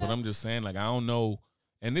is. wanna- But I'm just saying, like, I don't know.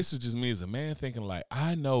 And this is just me as a man thinking, like,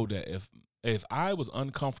 I know that if I was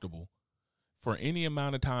uncomfortable for any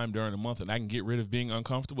amount of time during the month and I can get rid of being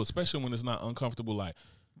uncomfortable, especially when it's not uncomfortable, like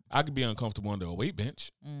I could be uncomfortable under a weight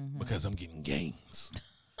bench because I'm getting gains.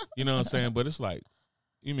 You know what I'm saying? But it's like,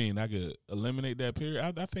 you mean I could eliminate that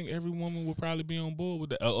period? I think every woman would probably be on board with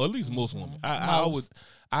that, or at least most women.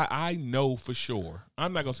 I know for sure.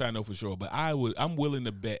 I'm not gonna say I know for sure, but I'm willing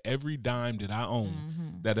to bet every dime that I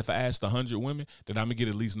own that if I asked 100 women, that I'm gonna get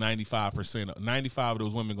at least 95%. 95 of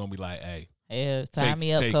those women gonna be like, "Hey, yeah, sign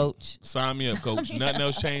me up, coach. Sign me up, coach. Nothing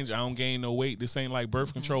else changed. I don't gain no weight. This ain't like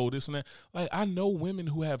birth control. This and that. Like I know women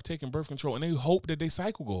who have taken birth control and they hope that their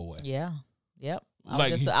cycle go away. Yeah. Yep.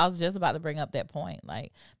 Like I was just about to bring up that point.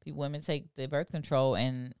 Like women take the birth control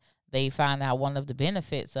and they find out one of the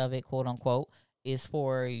benefits of it, quote unquote, is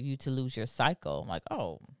for you to lose your cycle. I'm like,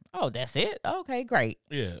 oh, that's it. Okay, great.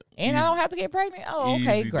 Yeah. And I don't have to get pregnant. Oh,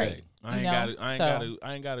 okay, Easy great. day.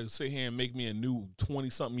 I ain't gotta sit here and make me a new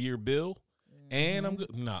 20-something year bill. And I'm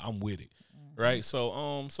good. Nah, I'm with it. Right.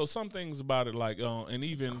 So some things about it, like and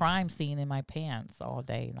even crime scene in my pants all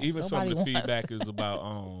day. Like, even some of the feedback is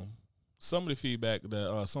about some of the feedback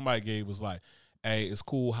that somebody gave was like, hey, it's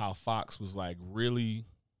cool how Fox was really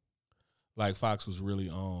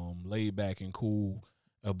laid back and cool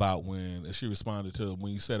about when she responded to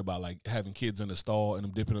when you said about like having kids in the stall and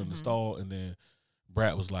them dipping in the stall, and then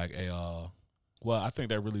Brat was like, "Hey, well, I think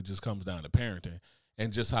that really just comes down to parenting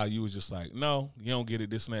and just how you was just like, no, you don't get it,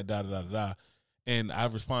 this and that, da da da da." And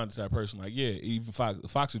I've responded to that person like, yeah, even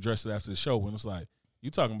Fox addressed it after the show when it's like, you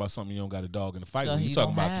talking about something you don't got a dog in the fight. So When you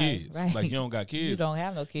talking about have, kids, right. like you don't got kids. You don't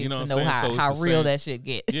have no kids You know to what know I'm saying? how So real same, that shit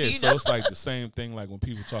get. yeah, You so know? it's like the same thing. Like when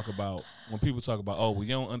people talk about oh, well, you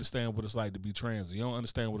don't understand what it's like to be trans. You don't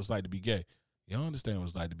understand what it's like to be gay. You don't understand what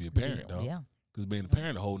it's like to be a parent, though. Yeah. Because being a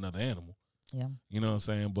parent, a whole nother animal. Yeah. You know what I'm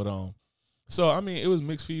saying? But so I mean, it was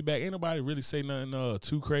mixed feedback. Ain't nobody really say nothing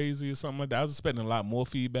too crazy or something like that. I was expecting a lot more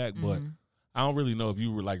feedback, but I don't really know if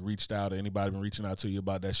you were like reached out or anybody been reaching out to you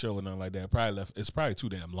about that show or nothing like that. It's probably too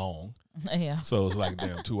damn long. Yeah. So it's like a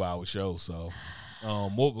damn 2-hour show. So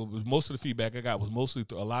most of the feedback I got was mostly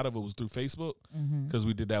a lot of it was through Facebook because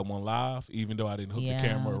we did that one live, even though I didn't hook the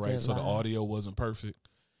camera right, so the audio wasn't perfect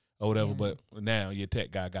or whatever. Yeah. But now your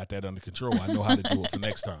tech guy got that under control. I know how to do it for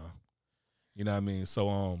next time. You know what I mean?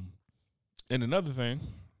 So and another thing,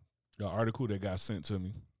 the article that got sent to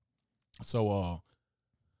me. So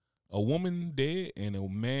a woman dead and a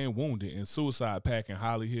man wounded in suicide pact in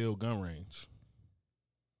Holly Hill gun range.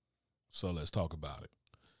 So let's talk about it.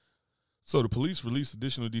 So the police released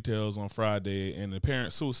additional details on Friday in an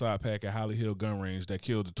apparent suicide pact at Holly Hill gun range that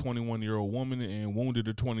killed a 21-year-old woman and wounded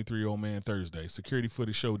a 23-year-old man Thursday. Security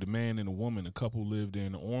footage showed the man and the woman, a couple lived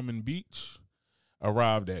in Ormond Beach,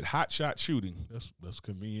 arrived at Hot Shot Shooting. That's a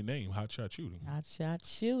convenient name, Hot Shot Shooting. Hot Shot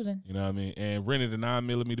Shooting. You know what I mean? And rented a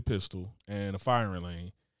 9mm pistol and a firing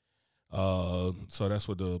lane. So that's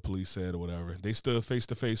what the police said or whatever. They stood face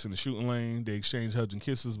to face in the shooting lane. They exchanged hugs and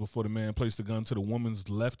kisses before the man placed the gun to the woman's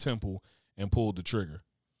left temple and pulled the trigger.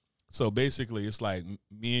 So basically, it's like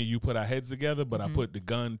me and you put our heads together, but I put the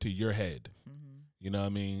gun to your head. You know what I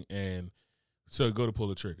mean? And so go to pull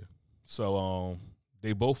the trigger. So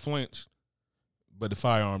they both flinched, but the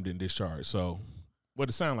firearm didn't discharge. So what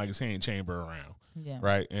it sounded like is he ain't chamber around. Yeah.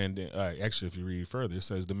 Right. And actually, if you read further, it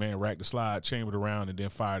says the man racked the slide, chambered around, and then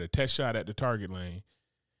fired a test shot at the target lane.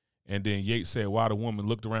 And then Yates said while the woman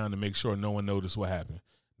looked around to make sure no one noticed what happened.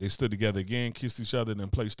 They stood together again, kissed each other, and then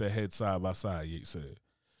placed their heads side by side, Yates said.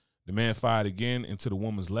 The man fired again into the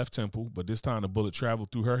woman's left temple, but this time the bullet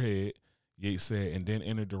traveled through her head, Yates said, and then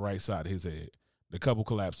entered the right side of his head. The couple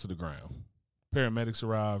collapsed to the ground. Paramedics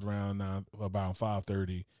arrived around about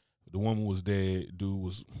 5:30. The woman was dead. Dude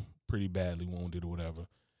was pretty badly wounded or whatever.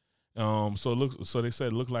 So they said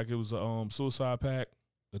it looked like it was a suicide pact,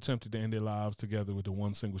 attempted to end their lives together with the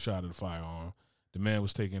one single shot of the firearm. The man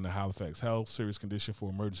was taken to Halifax Health, serious condition for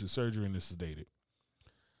emergency surgery, and this is dated.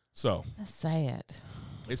 So that's sad.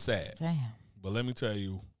 It's sad. Damn. But let me tell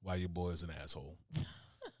you why your boy is an asshole.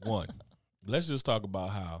 One, let's just talk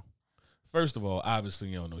about how, first of all, obviously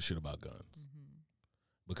you don't know shit about guns.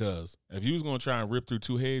 Because if you was going to try and rip through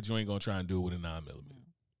two heads, you ain't going to try and do it with a 9mm.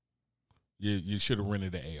 You should have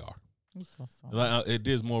rented an AR. So like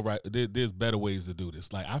there's more right. There's better ways to do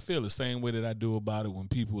this. Like I feel the same way that I do about it when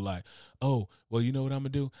people like, oh, well, you know what I'm gonna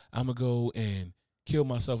do? I'm gonna go and kill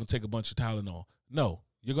myself and take a bunch of Tylenol. No,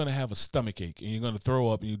 you're gonna have a stomach ache and you're gonna throw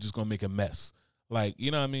up and you're just gonna make a mess. Like you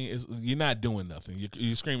know what I mean? You're not doing nothing.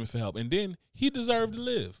 You're screaming for help. And then he deserved to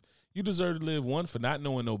live. You deserve to live, one, for not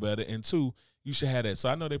knowing no better, and two, you should have that. So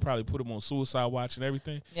I know they probably put him on suicide watch and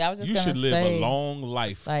everything. Yeah, I was just you should live a long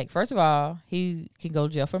life. Like, first of all, he can go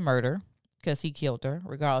to jail for murder because he killed her,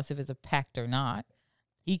 regardless if it's a pact or not.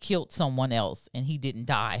 He killed someone else and he didn't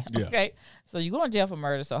die. Yeah. Okay, so you go in jail for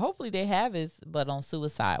murder. So hopefully they have his butt on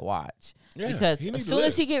suicide watch. Yeah, because as soon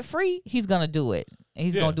as he get free, he's gonna do it. And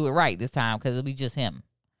he's gonna do it right this time because it'll be just him.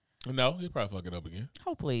 No, he'll probably fuck it up again.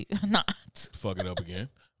 Hopefully not. Fuck it up again.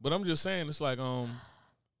 But I'm just saying, it's like,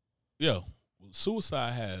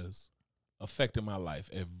 suicide has affected my life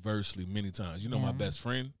adversely many times. You know, my best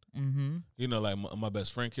friend. Mm-hmm. You know, like my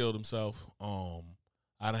best friend killed himself.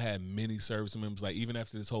 I done had many service members, like even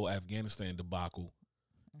after this whole Afghanistan debacle,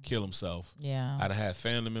 kill himself. Yeah, I done had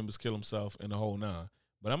family members kill himself and the whole nine.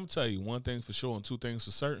 But I'm gonna tell you one thing for sure and two things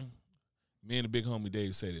for certain. Me and the big homie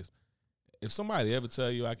Dave say this. If somebody ever tell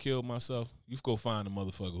you I killed myself, you go find the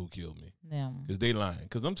motherfucker who killed me. Yeah. Because they lying.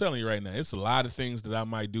 Because I'm telling you right now, it's a lot of things that I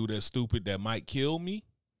might do that's stupid that might kill me,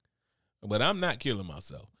 but I'm not killing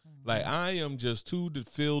myself. Mm-hmm. Like, I am just too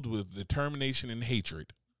filled with determination and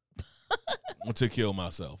hatred to kill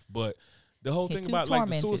myself. But the whole thing about, like,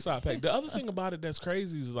 the suicide pact, the other thing about it that's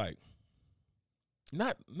crazy is, like,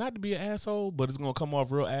 not to be an asshole, but it's going to come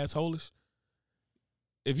off real assholish.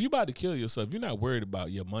 If you about to kill yourself, you're not worried about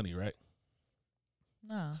your money, right?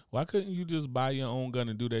 No. Why couldn't you just buy your own gun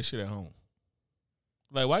and do that shit at home?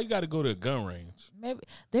 Like, why you got to go to a gun range? Maybe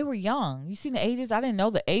they were young. You seen the ages? I didn't know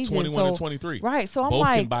the ages. 21 and 23. Right. So I'm Both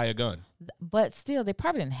like, can buy a gun. but still, they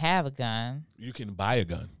probably didn't have a gun. You can buy a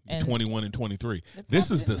gun. You're And 21 and 23.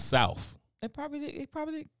 This is the South. They probably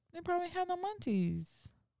have no monties.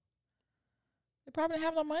 They probably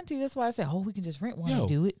have no money. That's why I said, we can just rent one and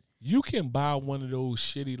do it. You can buy one of those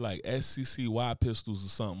shitty like SCCY pistols or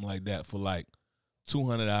something like that for like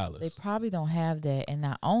 $200. They probably don't have that. And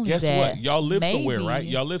not only Guess that, what? Y'all live maybe, somewhere, right?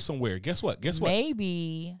 Y'all live somewhere. Guess what?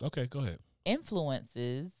 Maybe. Okay, go ahead.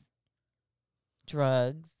 Influences,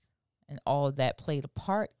 drugs, and all of that played a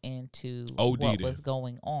part into what was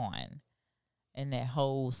going on in that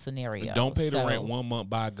whole scenario. Don't pay the rent 1 month,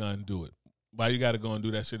 buy a gun, do it. Why you got to go and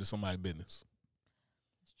do that shit to somebody's business?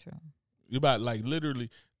 It's true. You about like literally,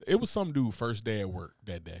 it was some dude first day at work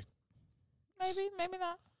that day. Maybe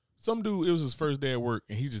not. Some dude, it was his first day at work,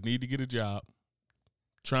 and he just needed to get a job,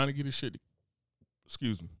 trying to get his shit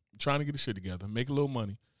together, make a little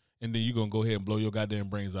money, and then you going to go ahead and blow your goddamn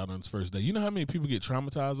brains out on his first day. You know how many people get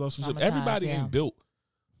traumatized off some shit? Everybody ain't built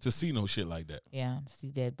to see no shit like that. Yeah, to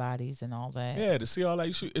see dead bodies and all that. Yeah, to see all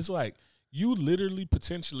that shit. It's like you literally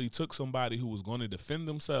potentially took somebody who was going to defend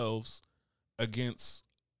themselves against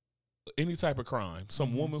any type of crime.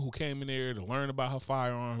 Some woman who came in there to learn about her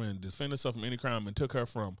firearm and defend herself from any crime, and took her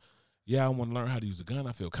from, I want to learn how to use a gun.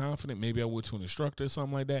 I feel confident. Maybe I went to an instructor or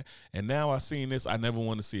something like that. And now I seen this. I never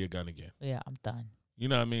want to see a gun again. Yeah, I'm done. You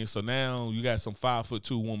know what I mean? So now you got some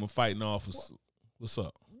 5'2" woman fighting off. What's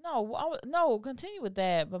up? No, continue with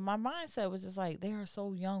that. But my mindset was just like, they are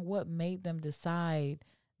so young. What made them decide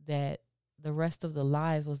that the rest of the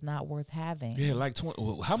lives was not worth having? Yeah, like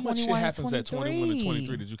how much shit happens at 21 and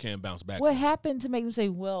 23 that you can't bounce back What from? Happened to make them say,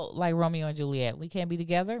 well, like Romeo and Juliet, we can't be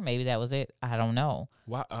together? Maybe that was it. I don't know.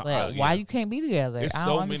 Why? Why you can't be together? There's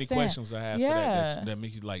so many questions I have for that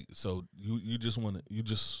make you like. So you just want to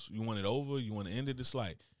you want it over? You want to end it? It's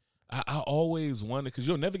like I always wonder, because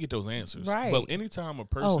you'll never get those answers. Right. But anytime a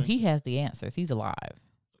person, he has the answers. He's alive.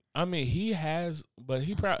 I mean, he has, but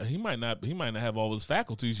he might not have all his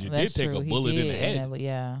faculties. You That's did take true. a bullet in the head.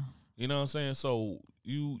 Yeah. You know what I'm saying? So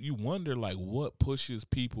you wonder like what pushes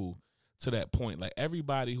people to that point. Like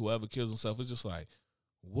everybody who ever kills himself is just like,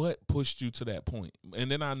 what pushed you to that point?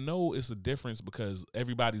 And then I know it's a difference because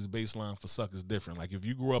everybody's baseline for suck is different. Like if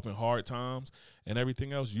you grew up in hard times and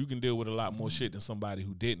everything else, you can deal with a lot more shit than somebody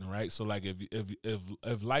who didn't, right? So like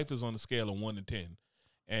if life is on a scale of 1 to 10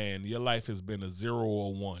 and your life has been a 0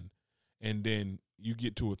 or 1, and then you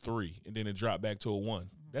get to a 3 and then it dropped back to a 1,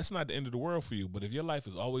 that's not the end of the world for you. But if your life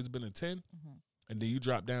has always been a 10 and then you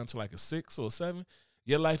drop down to like a 6 or a 7,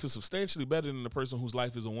 your life is substantially better than the person whose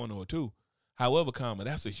life is a 1 or a 2. However,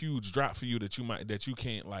 that's a huge drop for you that you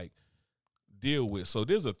can't like deal with. So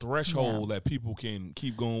there's a threshold that people can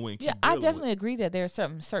keep going with. Yeah, I definitely agree that there are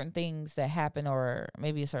certain things that happen, or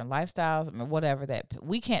maybe certain lifestyles, I mean, whatever, that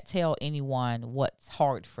we can't tell anyone what's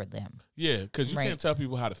hard for them. Yeah, because you can't tell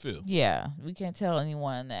people how to feel. Yeah, we can't tell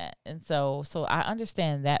anyone that, and so I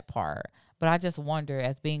understand that part, but I just wonder,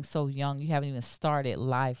 as being so young, you haven't even started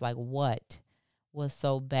life. Like, what was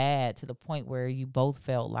so bad to the point where you both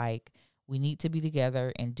felt like, we need to be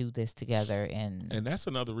together and do this together, and that's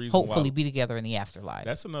another reason. Hopefully, be together in the afterlife.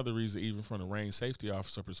 That's another reason, even from the range safety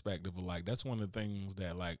officer perspective, of like that's one of the things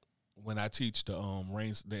that like when I teach the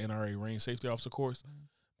NRA range safety officer course,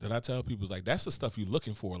 that I tell people is like that's the stuff you're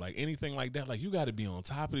looking for. Like anything like that, like you got to be on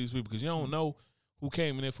top of these people because you don't know who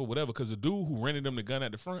came in there for whatever. Because the dude who rented them the gun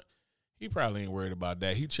at the front, he probably ain't worried about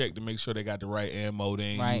that. He checked to make sure they got the right ammo. They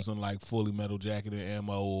ain't using like fully metal jacketed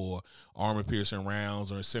ammo or armor piercing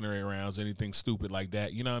rounds or incendiary rounds, anything stupid like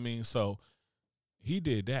that. You know what I mean? So he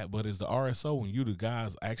did that. But as the RSO, when you the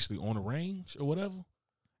guys actually on the range or whatever,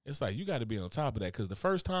 it's like you got to be on top of that. Because the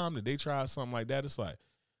first time that they tried something like that, it's like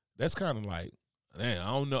that's kind of like, man,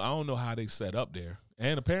 I don't know how they set up there.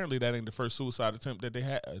 And apparently that ain't the first suicide attempt that they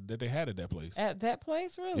had at that place. At that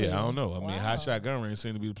place, really? Yeah, I don't know. I mean, Hot Shot Gun Range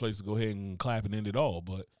seemed to be the place to go ahead and clap and end it all.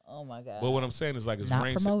 But oh my god. But what I'm saying is like as not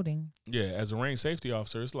promoting. As a range safety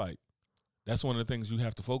officer, it's like that's one of the things you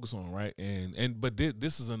have to focus on, right? But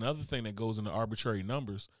this is another thing that goes into arbitrary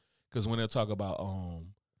numbers, because when they talk about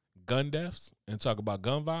gun deaths and talk about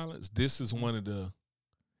gun violence, this is one of the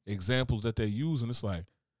examples that they use, and it's like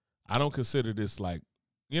I don't consider this like.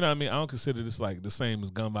 You know what I mean? I don't consider this like the same as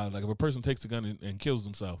gun violence. Like if a person takes a gun and kills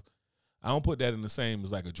themselves, I don't put that in the same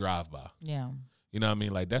as like a drive-by. Yeah. You know what I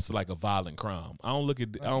mean? Like that's like a violent crime. I don't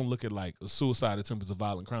look at like a suicide attempt as a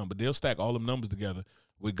violent crime, but they'll stack all them numbers together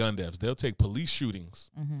with gun deaths. They'll take police shootings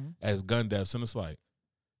as gun deaths, and it's like,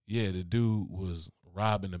 yeah, the dude was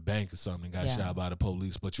robbing a bank or something and got Yeah. shot by the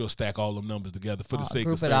police, but you'll stack all them numbers together for the sake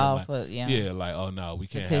group of it saying, all like, for, yeah, like, oh no, we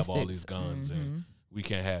can't have all these Statistics. guns and we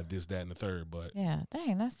can't have this, that, and the third. But Yeah,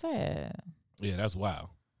 dang, that's sad. yeah, that's wild.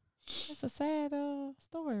 That's a sad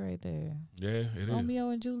story right there. Yeah, it is. Romeo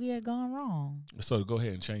and Juliet gone wrong. So to go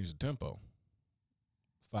ahead and change the tempo,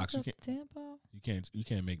 Fox, What's up, tempo? you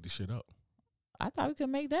can't make this shit up. I thought we could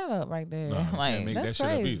make that up right there. No, you like can't make that's that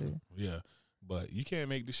crazy. shit up either. Yeah, but you can't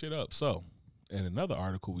make this shit up. So, and another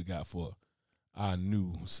article we got for our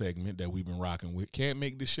new segment that we've been rocking with, can't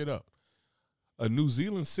make this shit up. A New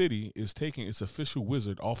Zealand city is taking its official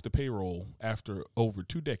wizard off the payroll after over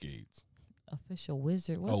 2 decades. Official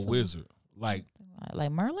wizard. A wizard, like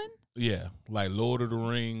Merlin. yeah, like Lord of the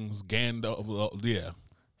Rings, Gandalf. Yeah,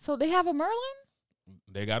 So they have a Merlin.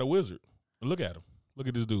 they got a wizard. Look at him. Look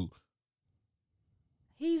at this dude.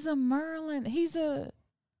 He's a Merlin. He's a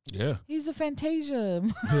Yeah. Fantasia.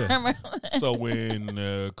 Yeah. So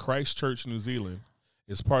when Christchurch, New Zealand,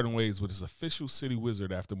 is parting ways with his official city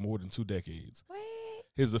wizard after more than 2 decades. What?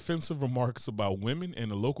 His offensive remarks about women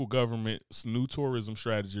and the local government's new tourism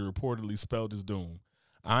strategy reportedly spelled his doom.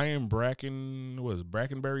 Ian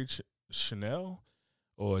Brackenbury Chanel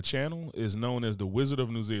or Channel is known as the Wizard of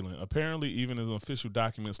New Zealand. Apparently, even in official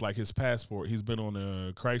documents like his passport, he's been on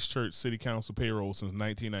the Christchurch City Council payroll since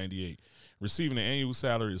 1998, receiving an annual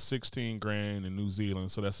salary of $16,000 in New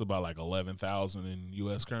Zealand, so that's about like 11,000 in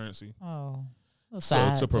U.S. currency. Oh.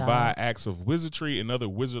 So to provide acts of wizardry and other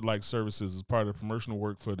wizard-like services as part of promotional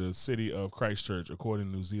work for the city of Christchurch,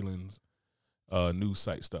 according to New Zealand's news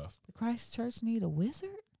site stuff. The Christchurch need a wizard?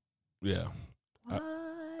 Yeah. What?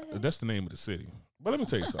 That's the name of the city. But let me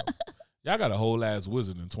tell you something. Y'all got a whole ass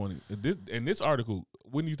wizard in 20. This article,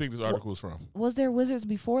 when do you think this article was from? Was there wizards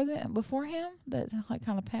before him that like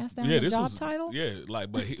kind of passed down the job title? Yeah,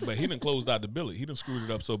 like but he done closed out the billet. He done screwed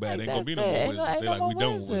it up so bad. Like, Ain't gonna be no more wizards. They like, we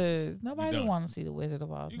done with wizards. Nobody want to see the Wizard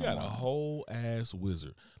of Oz. You got a whole ass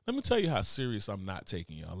wizard. Let me tell you how serious I'm not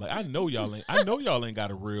taking y'all. Like I know y'all ain't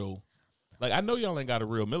got a real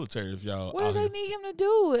military if y'all. What do they need him to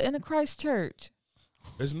do in the Christchurch?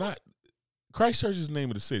 It's not. Christchurch is the name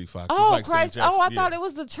of the city, Fox. Oh, it's like Christ! St. Jackson. I thought it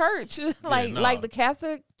was the church, like the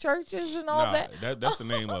Catholic churches and all that. That's the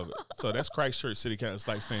name of it. So that's Christchurch City Council. It's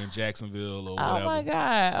like saying Jacksonville or whatever. Oh my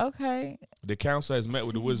God! Okay. The council has met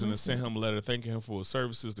with the wizard and sent him a letter thanking him for his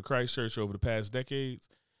services to Christchurch over the past decades,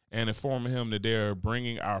 and informing him that they are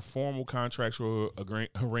bringing our formal contractual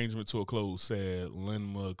arrangement to a close. Said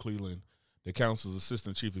Lynn McClellan, the council's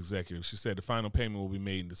assistant chief executive. She said the final payment will be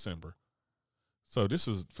made in December. So this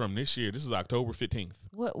is from this year. This is October 15th.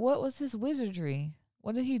 What was his wizardry?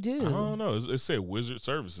 What did he do? I don't know. It said Wizard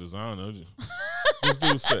Services. I don't know. This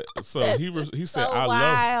dude said. So he said, so "I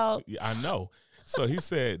wild. love." Yeah, I know. So he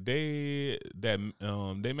said they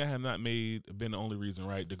may have not been the only reason,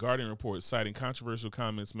 right? The Guardian report citing controversial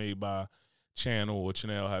comments made by Chanel,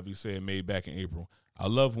 however you say it, made back in April. I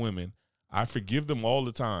love women. I forgive them all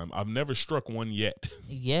the time. I've never struck one yet.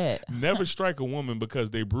 Never strike a woman because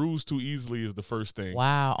they bruise too easily is the first thing.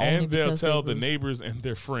 Wow. And they'll tell the neighbors and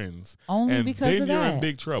their friends. Only because of that. And then you're in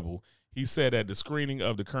big trouble. He said at the screening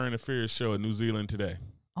of the Current Affairs show in New Zealand today.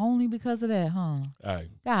 Only because of that, huh? All right.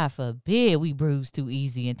 God forbid we bruise too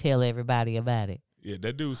easy and tell everybody about it. Yeah,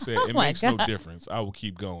 that dude said, it makes no difference. I will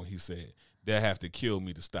keep going, he said. They'll have to kill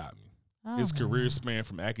me to stop me. His career spanned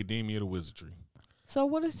from academia to wizardry. So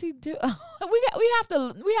what does he do? we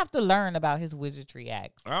have to learn about his wizardry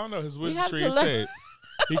acts. I don't know. His wizardry said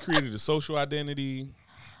he created a social identity,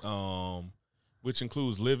 which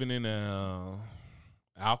includes living in a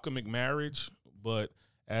alchemic marriage. But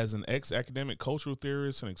as an ex-academic cultural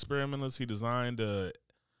theorist and experimentalist, he designed a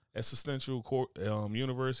existential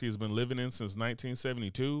universe he has been living in since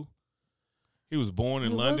 1972. He was born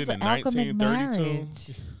in London in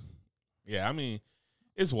 1932. Yeah, I mean.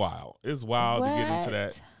 It's wild. It's wild to get into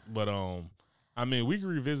that. But I mean, we can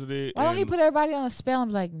revisit it. Why don't he put everybody on a spell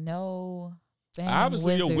and be like, no,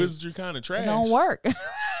 obviously your wizardry kind of trash. It don't work.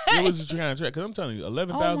 Your wizardry kind of trash. Because I'm telling you,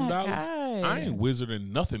 $11,000. I ain't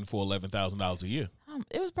wizarding nothing for $11,000 a year.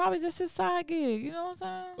 It was probably just his side gig. You know what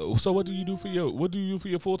I'm saying? So what do you do for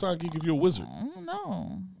your full-time gig if you're a wizard? I don't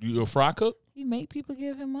know. You a fry cook? He make people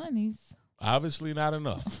give him monies. Obviously not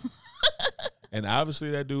enough. And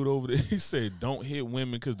obviously that dude over there, he said, don't hit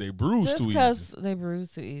women because they bruise too easy. Just because they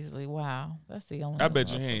bruise too easily. Wow. That's the only I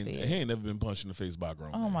bet you he ain't never been punched in the face by a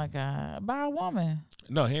grown man. Oh, my God. By a woman.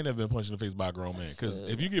 No, he ain't never been punched in the face by a grown man. Because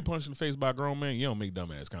if you get punched in the face by a grown man, you don't make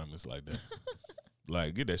dumbass comments like that.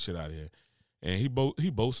 Like, get that shit out of here. And he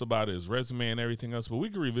boasts about his resume and everything else. But we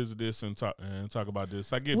can revisit this and talk about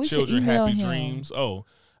this. I give children happy dreams.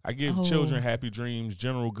 I give children happy dreams,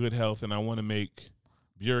 general good health, and I want to make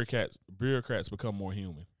bureaucrats become more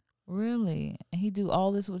human. Really? And he do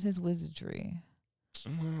all this with his wizardry.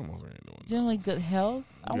 Generally good health.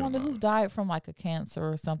 I wonder who died from like a cancer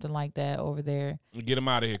or something like that over there. Get him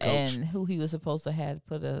out of here, coach. And who he was supposed to have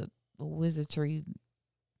put a wizardry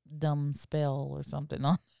dumb spell or something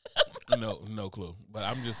on. No clue. But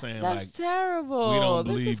I'm just saying, that's like, terrible. we don't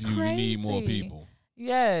This believe is you. crazy. You need more people.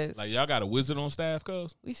 Yes. Like, y'all got a wizard on staff,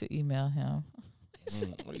 cuz? We should email him.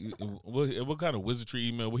 What kind of wizardry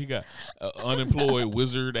email? What he got? Unemployed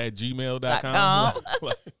wizard at gmail.com?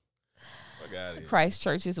 Like, fuck out of here.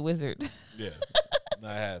 Christchurch's wizard. Yeah.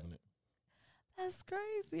 Not having it. That's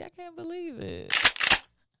crazy. I can't believe it.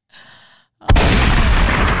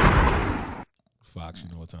 Fox, you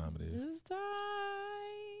know what time it is. It's time.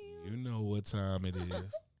 You know what time it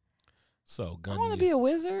is. So, I want to be a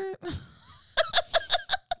wizard.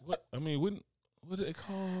 What? I mean, what do they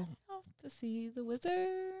call? Off to see the wizard,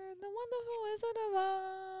 the wonderful Wizard of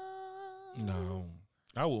Oz. No,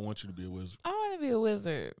 I would want you to be a wizard. I want to be a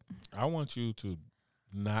wizard. I want you to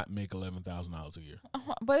not make $11,000 a year.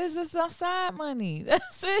 But it's just some side money.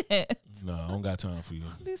 That's it. No, I don't got time for you.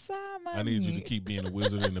 Be side money. I need you to keep being a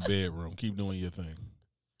wizard in the bedroom. Keep doing your thing.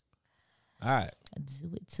 All right.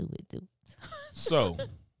 Do it. So,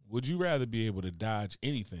 would you rather be able to dodge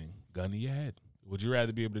anything, gun to your head? Would you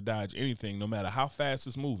rather be able to dodge anything, no matter how fast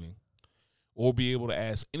it's moving, or be able to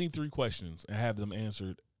ask any 3 questions and have them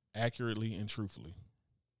answered accurately and truthfully?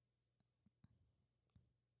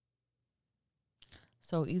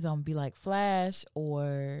 So either I'm going to be like Flash,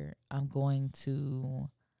 or I'm going to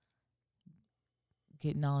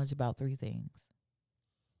get knowledge about 3 things.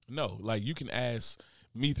 No, like you can ask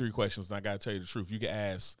me 3 questions, and I gotta tell you the truth. You can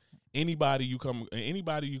ask anybody you come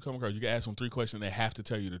across. You can ask them 3 questions, and they have to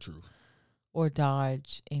tell you the truth. Or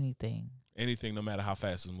dodge anything. Anything, no matter how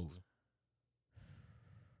fast it's moving.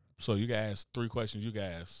 So you can ask 3 questions. You can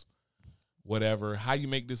ask whatever. How you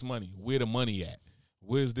make this money? Where the money at?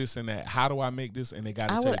 Where's this and that? How do I make this? And they got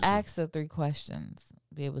to tell you. I would ask the 3 questions.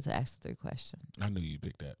 Be able to ask the 3 questions. I knew you'd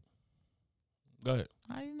pick that. Go ahead.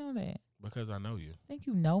 How do you know that? Because I know you. Think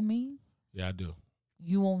you know me? Yeah, I do.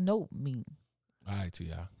 You won't know me. All right,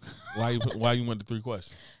 T.I. Why you want the 3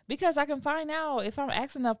 questions? Because I can find out, if I'm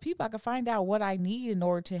asking enough people, I can find out what I need in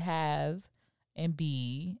order to have and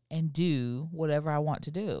be and do whatever I want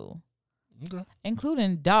to do. Okay.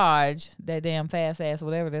 Including dodge that damn fast ass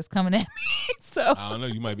whatever that's coming at me. So I don't know.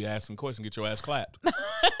 You might be asking questions, get your ass clapped.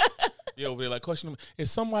 You over there like, question, is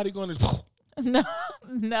somebody going to...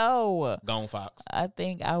 No. Gone Fox. I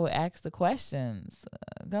think I would ask the questions.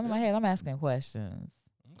 Gun to my head, I'm asking questions.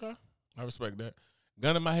 Okay. I respect that.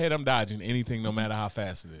 Gun in my head, I'm dodging anything no matter how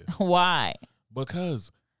fast it is. Why?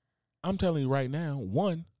 Because I'm telling you right now,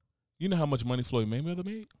 1, you know how much money Floyd Mayweather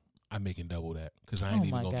made? I'm making double that because I ain't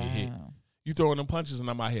even going to get hit. You throwing them punches and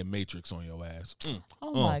I'm out here Matrix on your ass.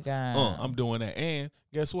 My God. I'm doing that. And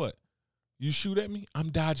guess what? You shoot at me, I'm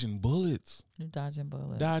dodging bullets. You're dodging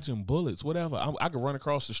bullets. Dodging bullets, whatever. I could run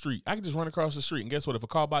across the street. I could just run across the street. And guess what? If a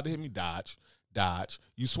car about to hit me, dodge.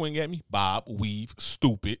 You swing at me, bob, weave,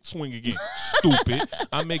 stupid. Swing again, stupid.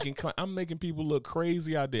 I'm making people look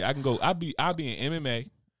crazy out there. I can go. I'll be in MMA.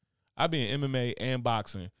 I'll be in MMA and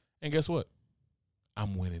boxing. And guess what?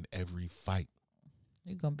 I'm winning every fight.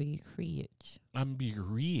 You're gonna be rich. I'm be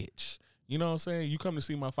rich. You know what I'm saying? You come to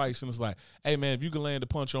see my fights and it's like, hey man, if you can land a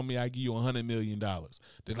punch on me, I give you $100 million.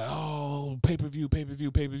 They're like, oh,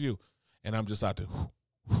 pay-per-view. And I'm just out there.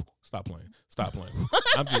 Stop playing.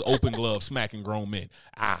 I'm just open glove smacking grown men.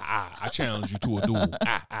 I challenge you to a duel.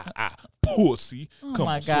 Pussy. Oh Come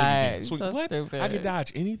my on, God. swing So what? stupid. I can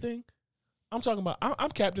dodge anything. I'm talking about, I'm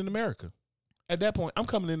Captain America. At that point, I'm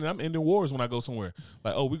coming in and I'm ending wars when I go somewhere.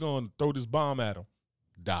 Like, oh, we're going to throw this bomb at him.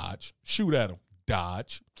 Dodge. Shoot at him.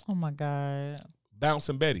 Dodge. Oh my God.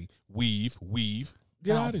 Bouncing Betty. Weave.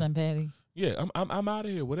 Get out of here. Bouncing Betty. Yeah, I'm out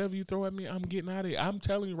of here. Whatever you throw at me, I'm getting out of here. I'm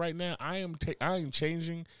telling you right now, I am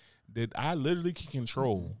changing that. I literally can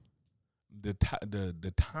control the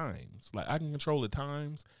times. Like I can control the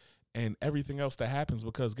times and everything else that happens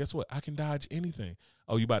because guess what? I can dodge anything.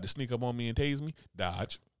 Oh, you about to sneak up on me and tase me?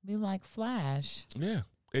 Dodge. Be like Flash. Yeah,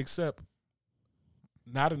 except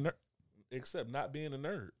not being a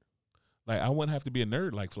nerd. Like I wouldn't have to be a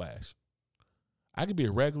nerd like Flash. I could be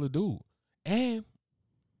a regular dude. And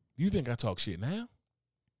you think I talk shit now?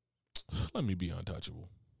 Let me be untouchable.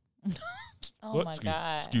 Oh my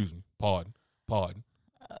God. Excuse me. Pardon.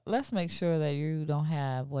 Let's make sure that you don't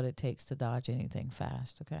have what it takes to dodge anything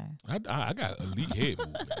fast, okay? I got elite head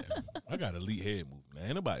movement.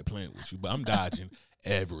 Ain't nobody playing with you, but I'm dodging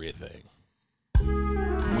everything.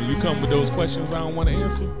 When you come with those questions I don't want to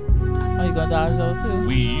answer, Oh, you gonna dodge those too?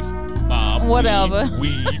 weave, bob, Whatever.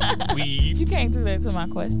 Weave. You can't do that to my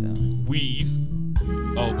question. Weave.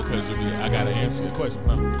 Oh, because I gotta answer your question,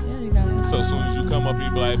 huh? Yeah, you got it. So as soon as you come up, you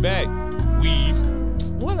be like, back, weave.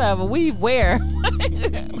 Whatever. Weave where?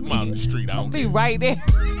 I'm out in the street. I I'll don't be care. right there.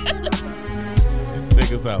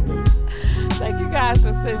 Take us out, baby. Thank you guys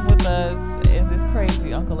for sitting with us in this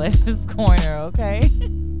crazy Uncle Les's corner, okay?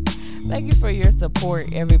 Thank you for your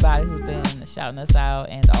support, everybody who's been shouting us out,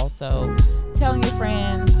 and also telling your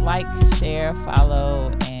friends, like, share,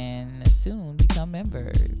 follow, and soon become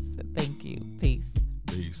members. Thank you. Peace.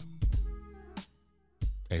 Peace.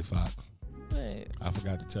 Hey, Fox. What? I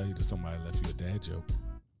forgot to tell you that somebody left you a dad joke.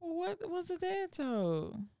 What was the dad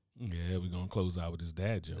joke? Yeah, we're gonna close out with this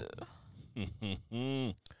dad joke.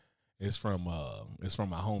 It's from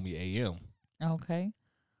my homie AM. Okay.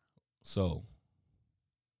 So,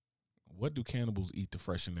 what do cannibals eat to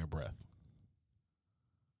freshen their breath?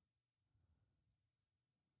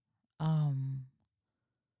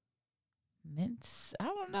 Mints. I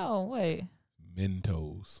don't know. Wait.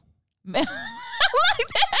 Mentos. I like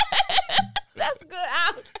that. That's good.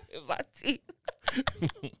 I'll in my teeth.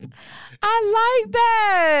 I like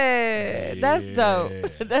that. That's dope.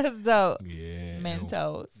 Yeah. That's dope. Yeah.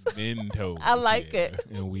 Mentos. Mentos. I like yeah. it.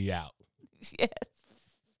 And we out. Yes.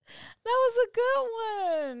 That was a good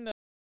one.